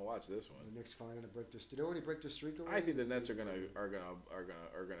gonna want to watch this one. The Knicks finally gonna break their. Did they already break their streak already? I think the Nets are gonna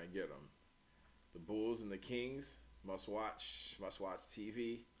get them. The Bulls and the Kings must watch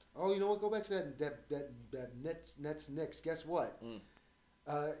TV. Oh, you know what? Go back to that Nets Knicks. Guess what?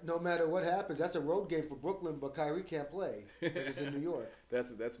 No matter what happens, that's a road game for Brooklyn, but Kyrie can't play because it's in New York.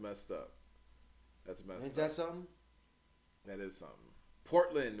 That's messed up. That's messed up. Ain't that something? That is something.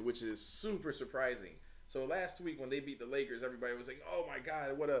 Portland, which is super surprising. So last week when they beat the Lakers, everybody was like, "Oh my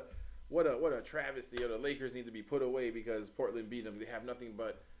God, what a travesty! The Lakers need to be put away because Portland beat them. They have nothing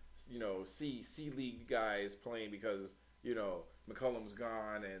but C League guys playing because McCollum's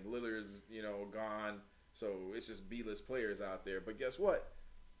gone and Lillard's gone." So it's just B-list players out there. But guess what?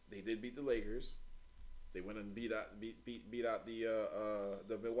 They did beat the Lakers. They went and beat out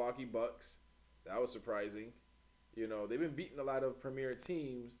the Milwaukee Bucks. That was surprising. They've been beating a lot of premier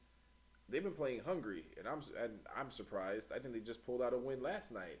teams. They've been playing hungry, and I'm surprised. I think they just pulled out a win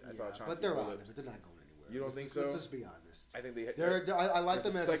last night. I saw Chauncey but they're on it. They're not going anywhere. You don't think so? Let's just be honest. I think they. I like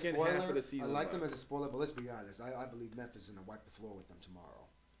them as a spoiler. Half of the season I like them as a spoiler, but let's be honest. I believe Memphis is going to wipe the floor with them tomorrow.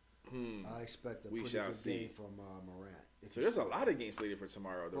 I expect a pretty good game from Morant. So there's a lot of games slated for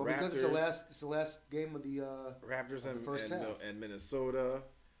tomorrow. The Raptors, because it's the last game of the Raptors of the first half. And Minnesota,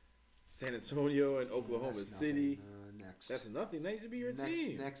 San Antonio, and Oklahoma City. Next. That's nothing. That used to be your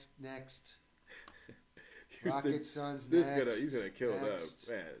team. Next. Rockets, Suns, He's gonna kill them,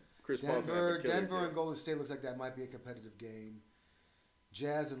 man. Chris Paul's gonna have to kill Denver and Golden State looks like that might be a competitive game.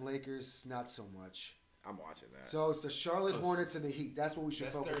 Jazz and Lakers, not so much. I'm watching that. So it's the Charlotte Hornets and the Heat. That's what we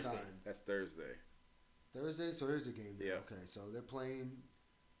should focus on. That's Thursday. Thursday, so there's a game there. Yeah. Okay, so they're playing.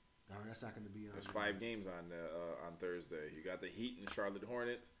 No, that's not going to be on. There's 5 games on Thursday. You got the Heat and Charlotte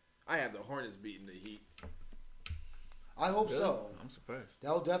Hornets. I have the Hornets beating the Heat. I hope so. I'm surprised.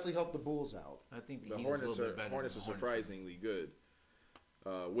 That'll definitely help the Bulls out. I think the Heat Hornets is a little bit better. Hornets are surprisingly good.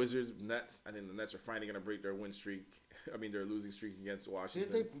 Wizards, Nets. I think the Nets are finally going to break their win streak. I mean, their losing streak against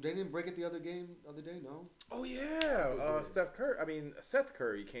Washington. They didn't break it the other day, no? Oh, yeah. Seth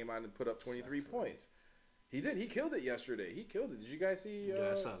Curry came out and put up 23 points. He did. He killed it yesterday. Did you guys see?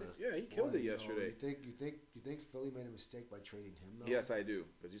 Yeah, I saw that. Yeah, he killed it yesterday. You think Philly made a mistake by trading him, though? Yes, I do.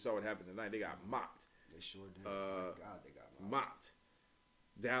 Because you saw what happened tonight. They got mopped. They sure did. My God, they got mopped.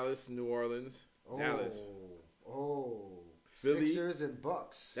 Dallas, New Orleans. Dallas. Philly, Sixers and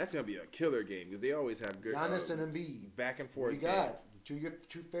Bucks. That's gonna be a killer game because they always have good. Giannis and Embiid. Back and forth. You got your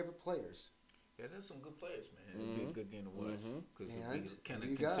two favorite players. Yeah, there's some good players, man. It'll be a good game to watch because we kind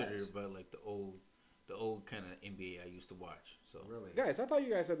of considered by like the the old kind of NBA I used to watch. So Really? Guys, I thought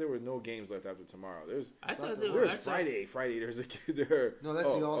you guys said there were no games left after tomorrow. I thought there there There's Friday. Friday, there's a there. No,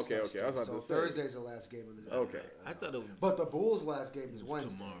 that's the All Star okay. I was about so to say. Thursday's the last game of the. Okay. I thought it but the Bulls' last game is was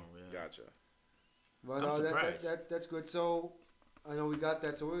Wednesday. tomorrow. Yeah. Gotcha. But I'm surprised. that's good. So I know we got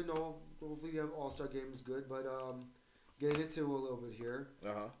that. So we know hopefully the All Star game is good. But getting into a little bit here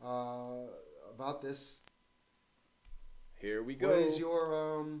about this. Here we go.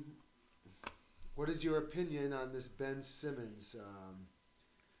 What is your opinion on this Ben Simmons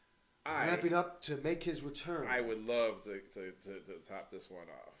ramping up to make his return? I would love to top this one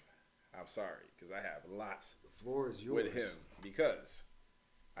off. I'm sorry, because I have lots the floor is yours. with him. Because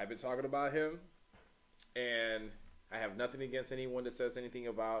I've been talking about him, and I have nothing against anyone that says anything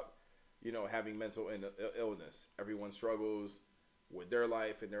about, having mental illness. Everyone struggles with their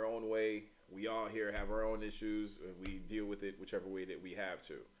life in their own way. We all here have our own issues, and we deal with it whichever way that we have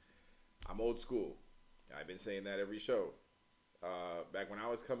to. I'm old school. I've been saying that every show. Back when I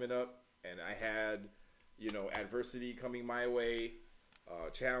was coming up and I had, adversity coming my way,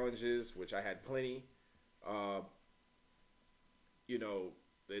 challenges, which I had plenty, you know,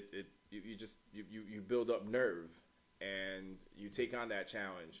 you build up nerve and you take on that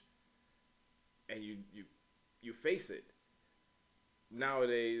challenge and you face it.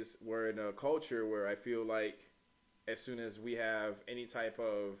 Nowadays, we're in a culture where I feel like as soon as we have any type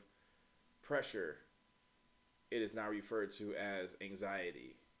of pressure, it is now referred to as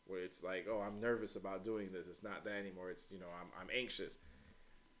anxiety, where it's like, oh, I'm nervous about doing this. It's not that anymore. It's, I'm anxious.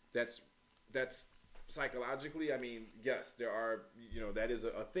 That's psychologically. I mean, yes, there are, that is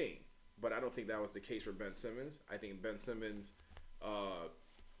a thing, but I don't think that was the case for Ben Simmons. I think Ben Simmons, uh,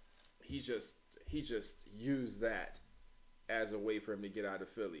 he just used that as a way for him to get out of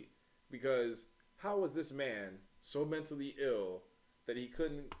Philly, because how was this man so mentally ill that he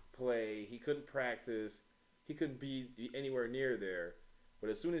couldn't play, he couldn't practice, he couldn't be anywhere near there. But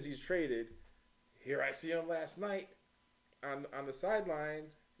as soon as he's traded, here I see him last night on the sideline,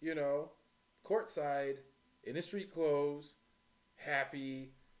 courtside, in his street clothes,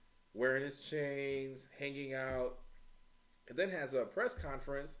 happy, wearing his chains, hanging out, and then has a press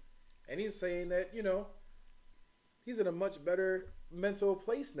conference, and he's saying that, he's in a much better mental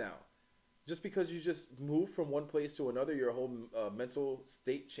place now. Just because you just move from one place to another, your whole mental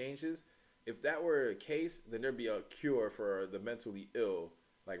state changes. If that were a case, then there'd be a cure for the mentally ill.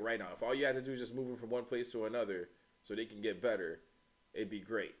 Like right now, if all you had to do is just move them from one place to another so they can get better, it'd be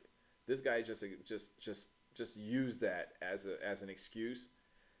great. This guy just used that as an excuse,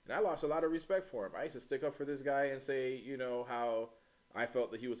 and I lost a lot of respect for him. I used to stick up for this guy and say, how I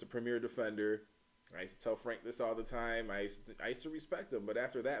felt that he was a premier defender. I used to tell Frank this all the time. I used to respect him, but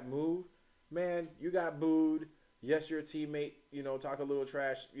after that move, man, you got booed. Yes, your teammate, talk a little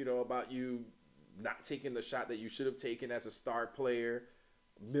trash, about you not taking the shot that you should have taken as a star player,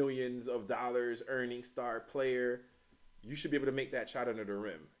 millions of dollars earning star player. You should be able to make that shot under the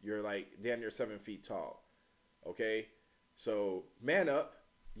rim. You're like damn near 7 feet tall. Okay, so man up.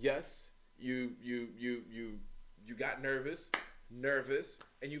 Yes, you got nervous,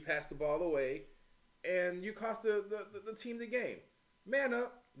 and you passed the ball away, and you cost the team the game. Man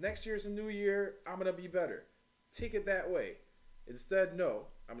up. Next year's a new year. I'm going to be better. Take it that way. Instead, no.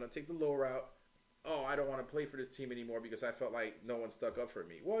 I'm going to take the low route. Oh, I don't want to play for this team anymore because I felt like no one stuck up for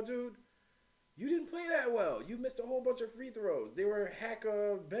me. Well, dude, you didn't play that well. You missed a whole bunch of free throws. They were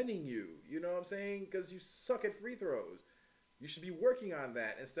bending you. You know what I'm saying? Because you suck at free throws. You should be working on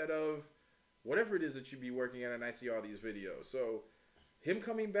that instead of whatever it is that you be working on. And I see all these videos. So him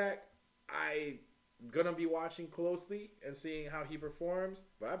coming back, I gonna be watching closely and seeing how he performs,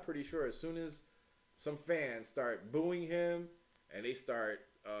 but I'm pretty sure as soon as some fans start booing him and they start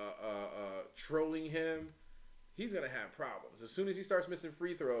trolling him, he's gonna have problems. As soon as he starts missing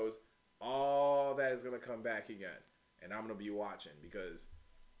free throws, all that is gonna come back again, and I'm gonna be watching because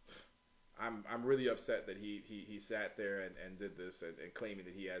I'm really upset that he sat there and did this and claiming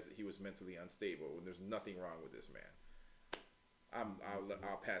that he was mentally unstable when there's nothing wrong with this man.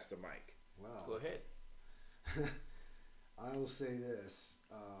 I'll pass the mic. Wow. Go ahead. I will say this.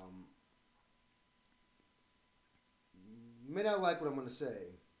 You may not like what I'm going to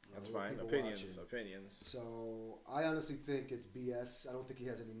say. That's fine. Opinions. So I honestly think it's BS. I don't think he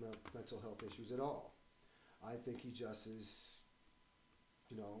has any mental health issues at all. I think he just is,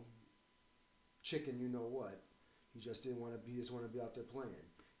 chicken. You know what? He just didn't want to be. Just want to be out there playing.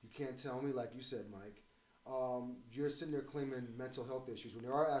 You can't tell me, like you said, Mike. You're sitting there claiming mental health issues when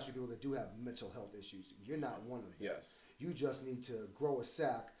there are actually people that do have mental health issues. You're not one of them. Yes. You just need to grow a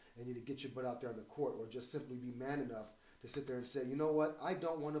sack and need to get your butt out there on the court, or just simply be man enough to sit there and say, you know what, I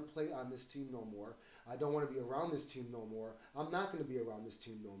don't want to play on this team no more. I don't want to be around this team no more. I'm not going to be around this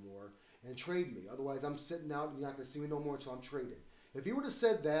team no more, and trade me. Otherwise, I'm sitting out and you're not going to see me no more until I'm traded. If he would have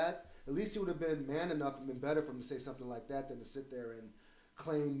said that, at least he would have been man enough and been better for him to say something like that than to sit there and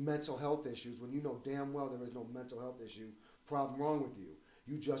claim mental health issues when you know damn well there is no mental health issue problem wrong with you.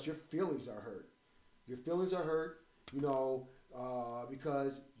 Your feelings are hurt. Your feelings are hurt,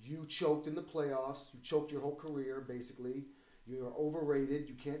 because you choked in the playoffs. You choked your whole career, basically. You're overrated.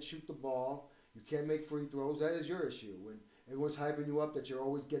 You can't shoot the ball. You can't make free throws. That is your issue. And everyone's hyping you up that you're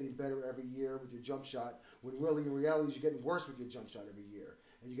always getting better every year with your jump shot, when really in reality you're getting worse with your jump shot every year.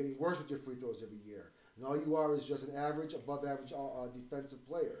 And you're getting worse with your free throws every year. And all you are is just an average, above average defensive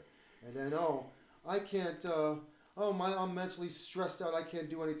player. And then, I can't, I'm mentally stressed out. I can't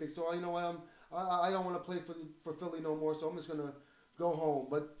do anything. So, you know what, I don't want to play for Philly no more, so I'm just going to go home.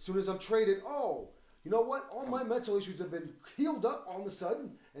 But as soon as I'm traded, you know what? All my mental issues have been healed up all of a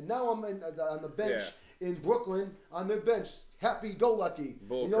sudden, and now I'm on the bench in Brooklyn on their bench, happy-go-lucky.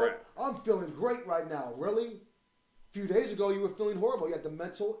 I'm feeling great right now. Really? A few days ago, you were feeling horrible. You had the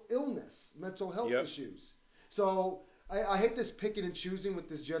mental health issues. So I hate this picking and choosing with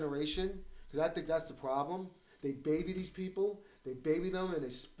this generation, because I think that's the problem. They baby these people. They baby them, and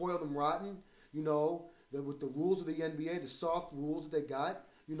they spoil them rotten. With the rules of the NBA, the soft rules that they got,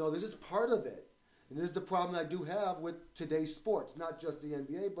 this is part of it. And this is the problem I do have with today's sports, not just the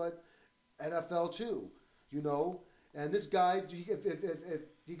NBA, but NFL too, And this guy, if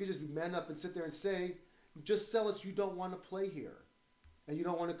he could just be man up and sit there and say, just sell us, you don't want to play here, and you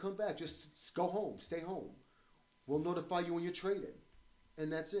don't want to come back. Just go home, stay home. We'll notify you when you're traded,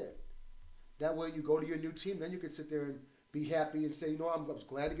 and that's it. That way you go to your new team, then you can sit there and be happy and say, I was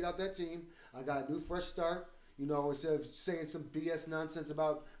glad to get out that team. I got a new fresh start, instead of saying some BS nonsense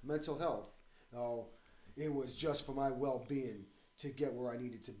about mental health. It was just for my well-being to get where I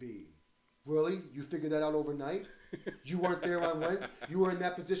needed to be. Really? You figured that out overnight? You weren't there on Wednesday. You were in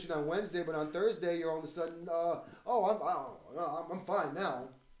that position on Wednesday, but on Thursday you're all of a sudden, I'm fine now.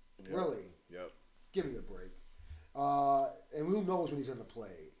 Yep. Really? Yep. Give me a break. And who knows when he's going to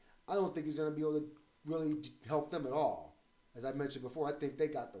play? I don't think he's going to be able to really help them at all. As I mentioned before, I think they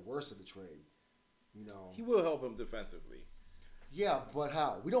got the worst of the trade. He will help him defensively. Yeah, but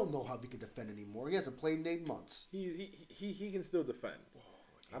how? We don't know how he can defend anymore. He hasn't played in 8 months. He can still defend.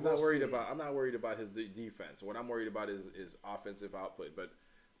 I'm not worried about his defense. What I'm worried about is offensive output. But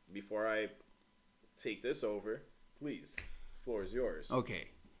before I take this over, please, the floor is yours. Okay.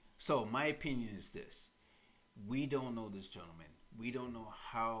 So my opinion is this: we don't know this gentleman. We don't know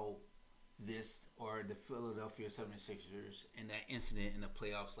how this or the Philadelphia 76ers and that incident in the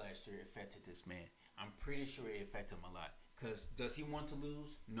playoffs last year affected this man. I'm pretty sure it affected him a lot. Because does he want to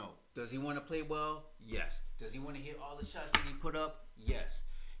lose? No. Does he want to play well? Yes. Does he want to hit all the shots that he put up? Yes.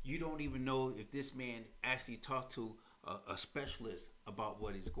 You don't even know if this man actually talked to a specialist about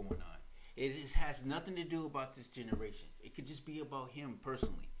what is going on. It just has nothing to do about this generation. It could just be about him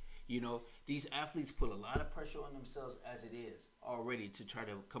personally. These athletes put a lot of pressure on themselves as it is already to try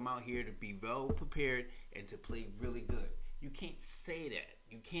to come out here to be well prepared and to play really good. You can't say that.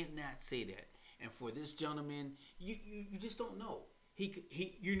 You can't not say that. And for this gentleman, you just don't know.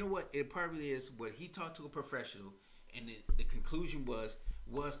 He you know what? It probably is what he talked to a professional, and the conclusion was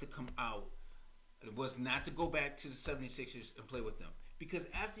to come out. It was not to go back to the 76ers and play with them. Because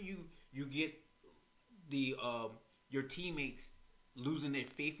after you get your teammates losing their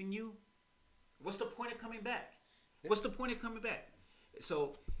faith in you, what's the point of coming back? What's the point of coming back?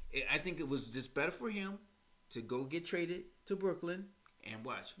 So I think it was just better for him to go get traded to Brooklyn and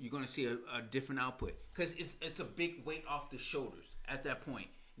watch. You're going to see a different output because it's a big weight off the shoulders at that point.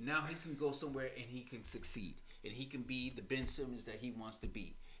 Now he can go somewhere and he can succeed. And he can be the Ben Simmons that he wants to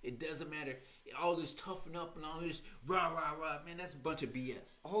be. It doesn't matter. All this toughen up and all this rah, rah, rah. Man, that's a bunch of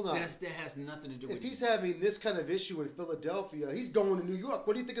BS. Hold on. That has nothing to do with it. If he's having this kind of issue in Philadelphia, he's going to New York.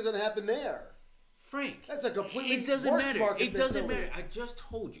 What do you think is going to happen there? Frank. That's a completely It doesn't worse matter. market It than doesn't Philly. matter. I just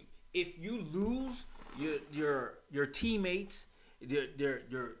told you. If you lose your teammates,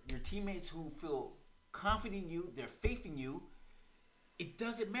 your teammates who feel confident in you, they're faith in you, it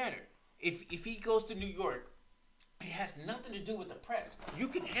doesn't matter. If he goes to New York, it has nothing to do with the press. You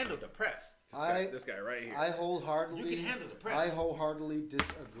can handle the press. This guy right here. You can handle the press. I wholeheartedly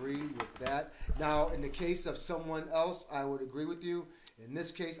disagree with that. Now, in the case of someone else, I would agree with you. In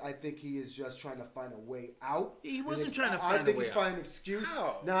this case, I think he is just trying to find a way out. He wasn't trying to find a way out. I think he's finding an excuse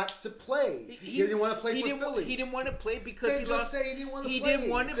not to play. He didn't want to play for Philly. He didn't want to play because he lost. Say he didn't want to play. He didn't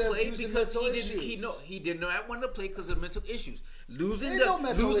want to play because he did not want to play because of mental issues. Losing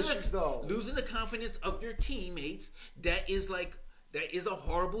the confidence of your teammates, that is a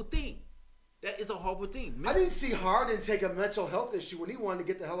horrible thing. That is a horrible thing. I didn't see Harden take a mental health issue when he wanted to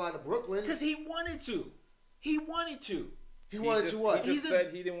get the hell out of Brooklyn. Because he wanted to. He wanted to. He wanted to what? He just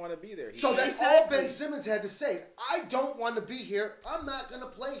said he didn't want to be there. So that's all Ben Simmons had to say. I don't want to be here. I'm not going to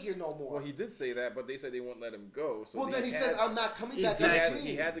play here no more. Well, he did say that, but they said they won't let him go. So then he said, I'm not coming back to the team.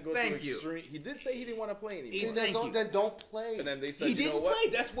 He had to go through extreme. He did say he didn't want to play anymore. Then don't play. And then they said, he didn't play.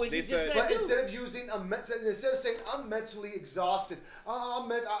 That's what he said. But instead of saying I'm mentally exhausted,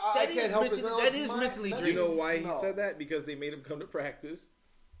 I can't help it. That is mentally draining. You know why he said that? Because they made him come to practice.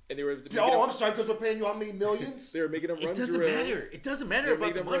 And they were I'm sorry, because we're paying you how many millions? They were making him run drills. It doesn't matter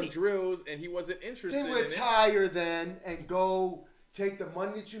about the money. Run drills, and he wasn't interested in it. Then retire then and go take the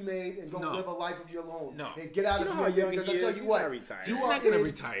money that you made and go live a life of your own. No. And get out of here. Because I tell you what, he's not going to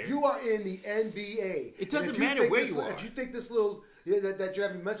retire. You are in the NBA. It doesn't matter where you are. If you think this little that you're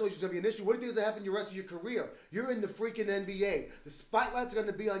having mental issues is going to be an issue, what do you think is going to happen the rest of your career? You're in the freaking NBA. The spotlight's going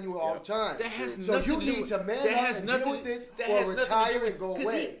to be on you all the time. That has so nothing you to need to man up and deal with it, or retire and go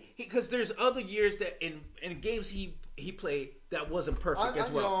away. Because there's other years that in games he played that wasn't perfect as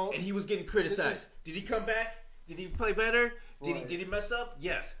well, and he was getting criticized. Did he come back? Did he play better? Did he mess up?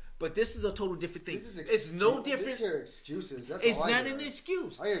 Yes. But this is a total different thing. It's no different. These are excuses. That's it's all not an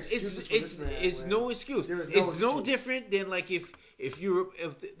excuse. I hear excuses for this man. It's no excuse. There is no it's excuse. no different than like if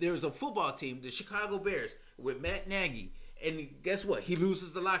there was a football team, the Chicago Bears with Matt Nagy, and guess what? He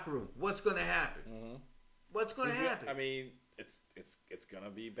loses the locker room. What's going to happen? Mm-hmm. What's going to happen? I mean, it's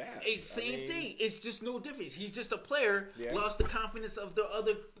gonna be bad. It's same thing. It's just no difference. He's just a player. Lost the confidence of the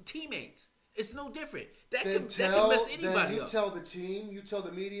other teammates. It's no different. That can mess anybody up. You tell the team, you tell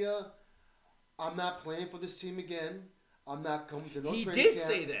the media, I'm not playing for this team again. I'm not coming to no training camp. He did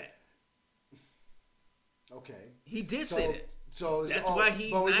say that. Okay. He did say that. So that's why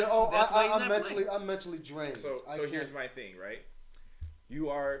he's not mentally I'm mentally drained. So here's my thing, right? You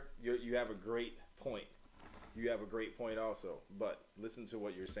have a great point. You have a great point also, but listen to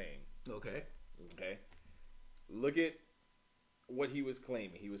what you're saying. Okay. Look at what he was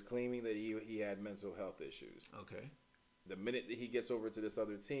claiming. He was claiming that he had mental health issues. Okay. The minute that he gets over to this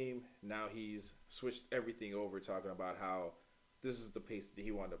other team, now he's switched everything over, talking about how this is the pace that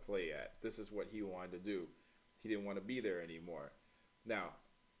he wanted to play at. This is what he wanted to do. He didn't want to be there anymore. Now,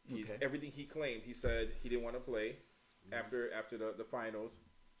 everything he claimed, he said he didn't want to play after the finals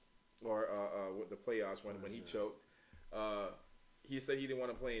or with the playoffs when he choked. He said he didn't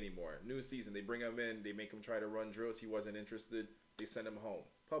want to play anymore. New season, they bring him in, they make him try to run drills. He wasn't interested. They send him home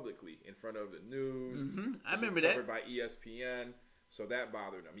publicly in front of the news. Mm-hmm. I remember that. Covered by ESPN. So that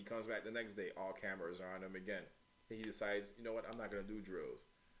bothered him. He comes back the next day, all cameras are on him again. And he decides, you know what, I'm not going to do drills.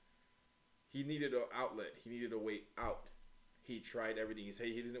 He needed an outlet. He needed a way out. He tried everything. He said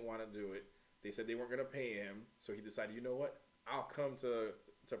he didn't want to do it. They said they weren't going to pay him. So he decided, you know what, I'll come to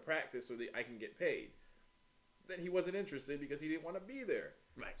practice so that I can get paid. Then he wasn't interested because he didn't want to be there.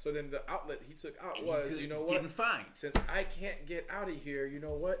 Right. So then the outlet he took out was, you know what? Getting fined. Since I can't get out of here, you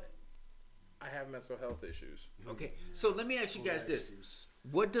know what? I have mental health issues. Okay. So let me ask you guys this: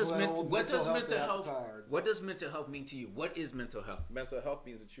 What does mental health mean to you? What is mental health? Mental health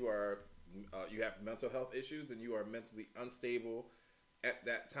means that you have mental health issues and you are mentally unstable at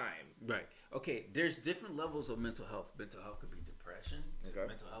that time. Right. Okay. There's different levels of mental health. Mental health could be depression. Okay.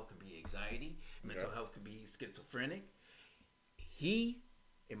 Mental health could be anxiety. Mental health could be schizophrenic. He,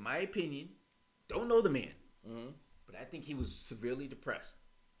 in my opinion, don't know the man, but I think he was severely depressed.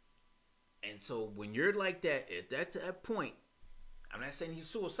 And so when you're like that, at that point, I'm not saying he's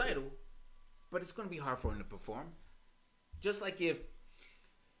suicidal, but it's going to be hard for him to perform. Just like if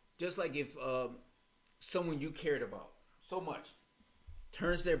someone you cared about so much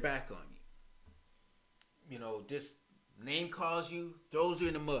turns their back on you, just name calls you, throws you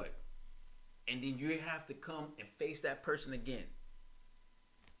in the mud, and then you have to come and face that person again.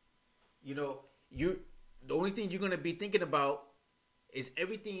 The only thing you're going to be thinking about is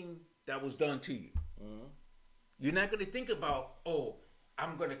everything that was done to you. Mm-hmm. You're not going to think about,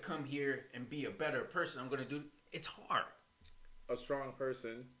 I'm going to come here and be a better person. I'm going to do. It's hard. A strong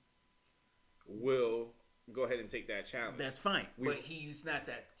person will go ahead and take that challenge. That's fine, but he's not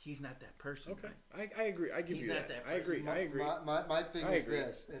that. He's not that person. Okay, right? I agree. I give he's you not that. I agree. My thing is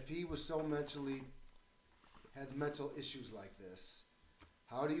this: if he was so had mental issues like this,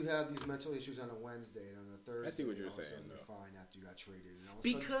 How do you have these mental issues on a Wednesday and on a Thursday? I see what you're all of a saying, sudden though. You're fine after you got traded. And all of a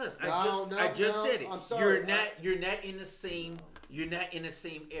Because sudden, I just said it. I'm sorry. You're not in the same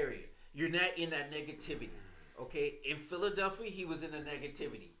area. You're not in that negativity. Okay? In Philadelphia, he was in the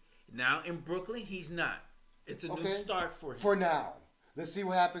negativity. Now in Brooklyn, he's not. It's a new start for him. For now. Let's see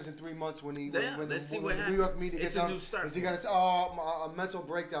what happens in 3 months when the New York media gets out. Is he going to say, a mental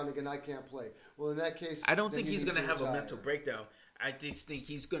breakdown again, I can't play? Well, in that case, I don't think he's going to have a mental breakdown. I just think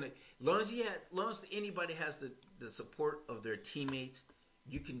he's going to, as long as anybody has the support of their teammates,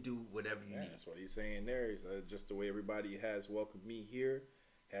 you can do whatever you need. That's what he's saying there. He's just the way everybody has welcomed me here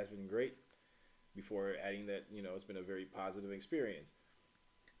has been great. Before adding that, it's been a very positive experience.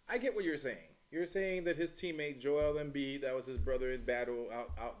 I get what you're saying. You're saying that his teammate Joel Embiid, that was his brother in battle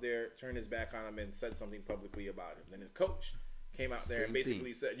out there, turned his back on him and said something publicly about him. Then his coach came out there and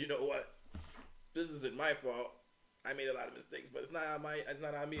basically said, you know what, this isn't my fault. I made a lot of mistakes, but it's not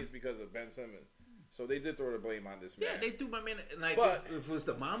on me. It's because of Ben Simmons. So they did throw the blame on this man. Yeah, they threw my man. Like, but if it was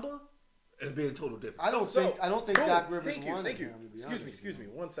the Mamba, it'd be a total different. I don't think Doc Rivers wanted him. Excuse me.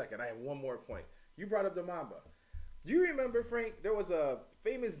 1 second. I have one more point. You brought up the Mamba. Do you remember, Frank? There was a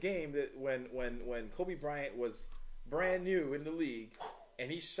famous game that when Kobe Bryant was brand new in the league,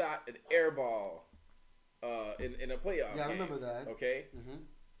 and he shot an air ball in a playoff game. Yeah, I remember that. Okay. Mm-hmm.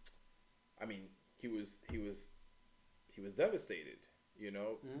 I mean, he was devastated.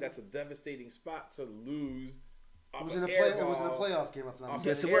 That's a devastating spot to lose. It was in a playoff game.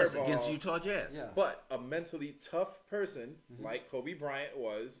 Yes, it was against Utah Jazz. Yeah. But a mentally tough person like Kobe Bryant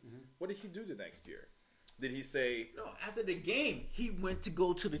was. What did he do the next year? Did he say... No, after the game, he went to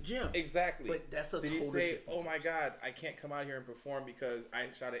go to the gym. Exactly. But that's a Did total he say, different oh my God, I can't come out here and perform because I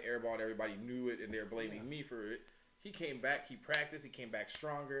shot an air ball and everybody knew it and they're blaming me for it? He came back, he practiced, he came back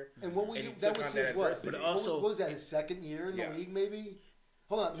stronger. And what that was his what? But also, what was that, his second year in the league maybe?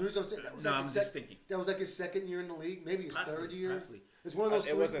 Hold on, here's what I'm saying. I'm just thinking. That was like his second year in the league, maybe his third year. Possibly. It's one of those.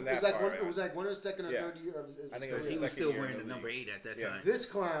 It wasn't that far. It was like one of his second or third year of his I think it was he his was second still year wearing in the the number league. 8 at that time. This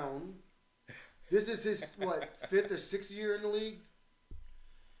clown, this is his, fifth or sixth year in the league?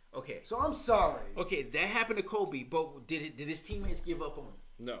 Okay. So I'm sorry. Okay, that happened to Kobe, but did his teammates give up on him?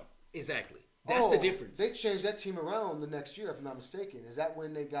 No. Exactly. That's the difference. They changed that team around the next year, if I'm not mistaken. Is that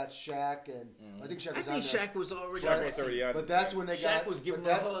when they got Shaq and I think Shaq was on there. Shaq was already on. But that's when they got. Shaq was giving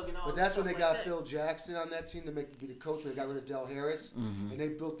a hug and all. But that's when they got Phil Jackson on that team to be the coach when they got rid of Del Harris, and they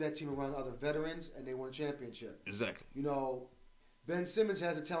built that team around other veterans, and they won a championship. Exactly. Ben Simmons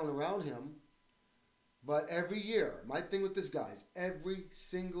has a talent around him, but every year, my thing with this guy is every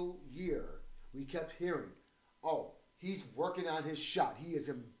single year we kept hearing, he's working on his shot. He is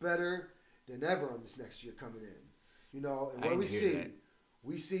better than ever on this next year coming in. And what do we see? That.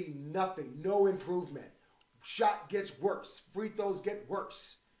 We see nothing, no improvement. Shot gets worse. Free throws get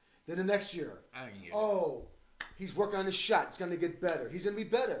worse. Then the next year, he's working on his shot. It's going to get better. He's going to be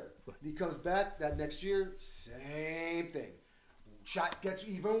better. And he comes back that next year, same thing. Shot gets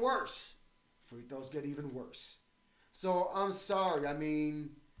even worse. Free throws get even worse. So I'm sorry. I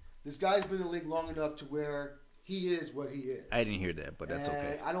mean, this guy's been in the league long enough to where he is what he is. I didn't hear that, but that's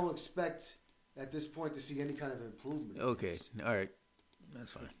okay. I don't expect at this point to see any kind of improvement. Okay, all right,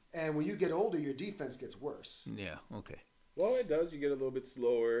 that's fine. And when you get older, your defense gets worse. Yeah, okay. Well, it does. You get a little bit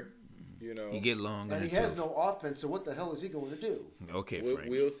slower, You get long. And he has no offense, so what the hell is he going to do? Okay, Frank.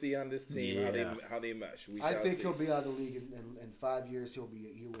 We'll see on this team how they mesh. I think he'll be out of the league in 5 years. He will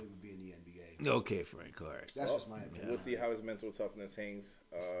even be in the NBA. Okay, Frank. All right. That's just my opinion. We'll see how his mental toughness hangs.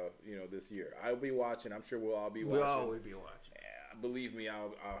 This year. I'll be watching. I'm sure we'll all be watching. We'll always be watching. Believe me,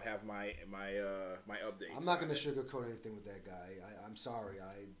 I'll have my updates. I'm not going to sugarcoat anything with that guy. I'm sorry.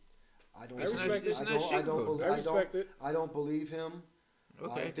 I don't believe him.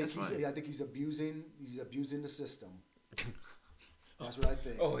 Okay, I think he's abusing the system. That's what I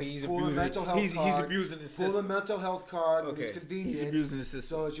think. He's abusing mental health. He's abusing the system. Pull the mental health card when it's convenient. He's abusing the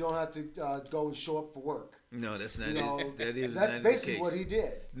system, so that you don't have to go and show up for work. No, that's not it. That's basically what he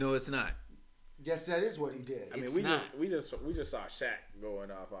did. No, it's not. Yes, that is what he did. I mean, we just saw Shaq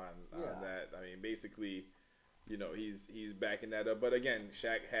going off on that. I mean, basically, he's backing that up. But again,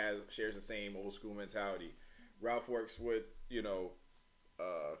 Shaq shares the same old school mentality. Ralph works with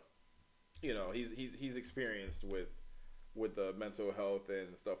he's experienced with the mental health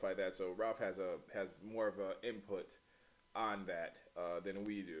and stuff like that. So Ralph has more of an input on that than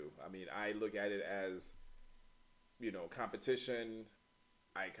we do. I mean, I look at it as competition.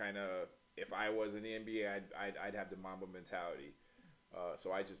 I kind of, if I was in the NBA, I'd have the Mamba mentality.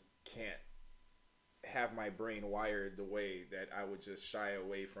 So I just can't have my brain wired the way that I would just shy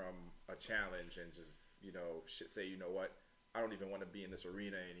away from a challenge and just say, you know what, I don't even want to be in this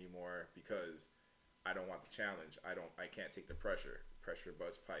arena anymore because I don't want the challenge. I can't take the pressure. Pressure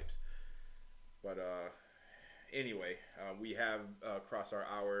buzz pipes. But anyway, we have crossed our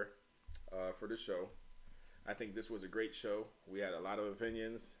hour for the show. I think this was a great show. We had a lot of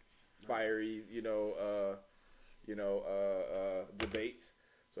opinions, fiery, debates.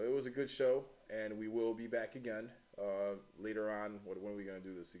 So it was a good show, and we will be back again later on. When are we gonna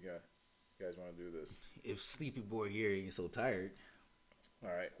do this again? You guys want to do this? If Sleepy Boy here ain't so tired.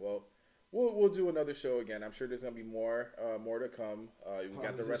 All right. Well, we'll do another show again. I'm sure there's gonna be more to come. We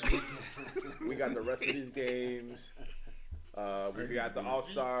got the rest. We got the rest of these games. We got the All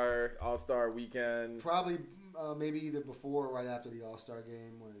Star weekend. Probably maybe either before or right after the All Star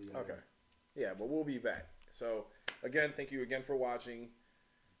game, one or the other. Okay. Yeah, but we'll be back. So again, thank you again for watching.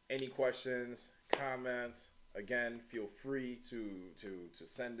 Any questions, comments, again, feel free to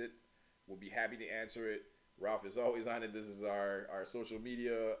send it. We'll be happy to answer it. Ralph is always on it. This is our social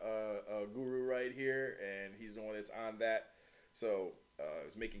media guru right here, and he's the one that's on that. So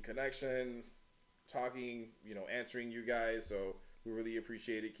he's making connections, talking, answering you guys. So we really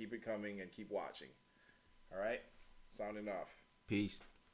appreciate it. Keep it coming and keep watching. All right, sounding off. Peace.